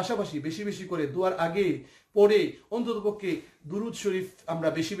 কিন্তু পাশাপাশি বেশি বেশি করে দোয়ার আগে পড়ে অন্ততপক্ষে দুরূদ শরীফ আমরা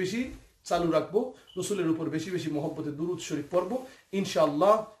বেশি বেশি চালু রাখবো, রাসূলের উপর বেশি বেশি মহব্বতে দুরূদ শরীফ পড়বো।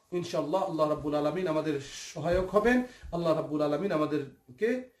 ইনশাআল্লাহ ইনশাআল্লাহ আল্লাহ রাব্বুল আলামিন আমাদের সহায়ক হবেন, আল্লাহ রাব্বুল আলামিন আমাদেরকে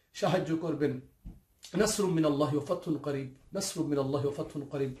সাহায্য করবেন। নাসরুম মিনাল্লাহি ওয়া ফাতহুন করিব, নাসরুম মিনাল্লাহি ওয়া ফাতহুন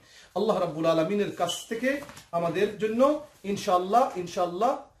করিব। আল্লাহ রাব্বুল আলামিনের কাছ থেকে আমাদের জন্য ইনশাআল্লাহ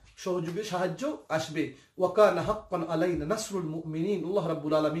ইনশাআল্লাহ সহযোগে সাহায্য আসবে। ওয়াকানা হাক্কান আলাইনা নাসরুল মুমিনিন, আল্লাহ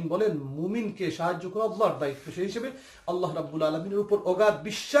রাব্বুল আলামিন বলেন মুমিনকে সাহায্য করা আল্লাহর দায়িত্ব। সেই হিসেবে আল্লাহ রাব্বুল আলামিনের উপর অগাধ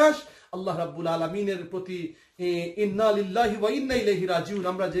বিশ্বাস, আল্লাহ রাব্বুল আলামিনের প্রতি ইন্না লিল্লাহি ওয়া ইন্না ইলাইহি রাজিউন,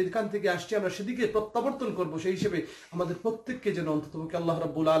 আমরা যেখান থেকে আসছি আমরা সেদিকে প্রত্যাবর্তন করব। সেই হিসেবে আমাদের প্রত্যেককে যেন অন্ততপক্ষে আল্লাহ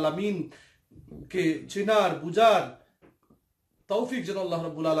রাব্বুল আলামিন কে চেনার বুঝার তৌফিক যেন আল্লাহ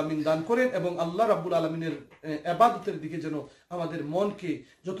রাব্বুল আলামিন দান করেন, এবং আল্লাহ রাব্বুল আলামিনের ইবাদতের দিকে যেন আমাদের মনকে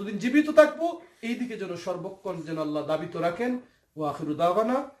যতদিন জীবিত থাকবো এই দিকে যেন সর্বক্ষণ যেন আল্লাহ দাবিত রাখেন। ওয়া আখিরু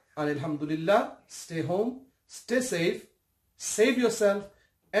দাওয়ানা আলহামদুলিল্লাহ। Stay home, stay safe, save yourself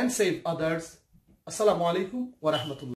and save others. Assalamu alaikum wa rahmatullah.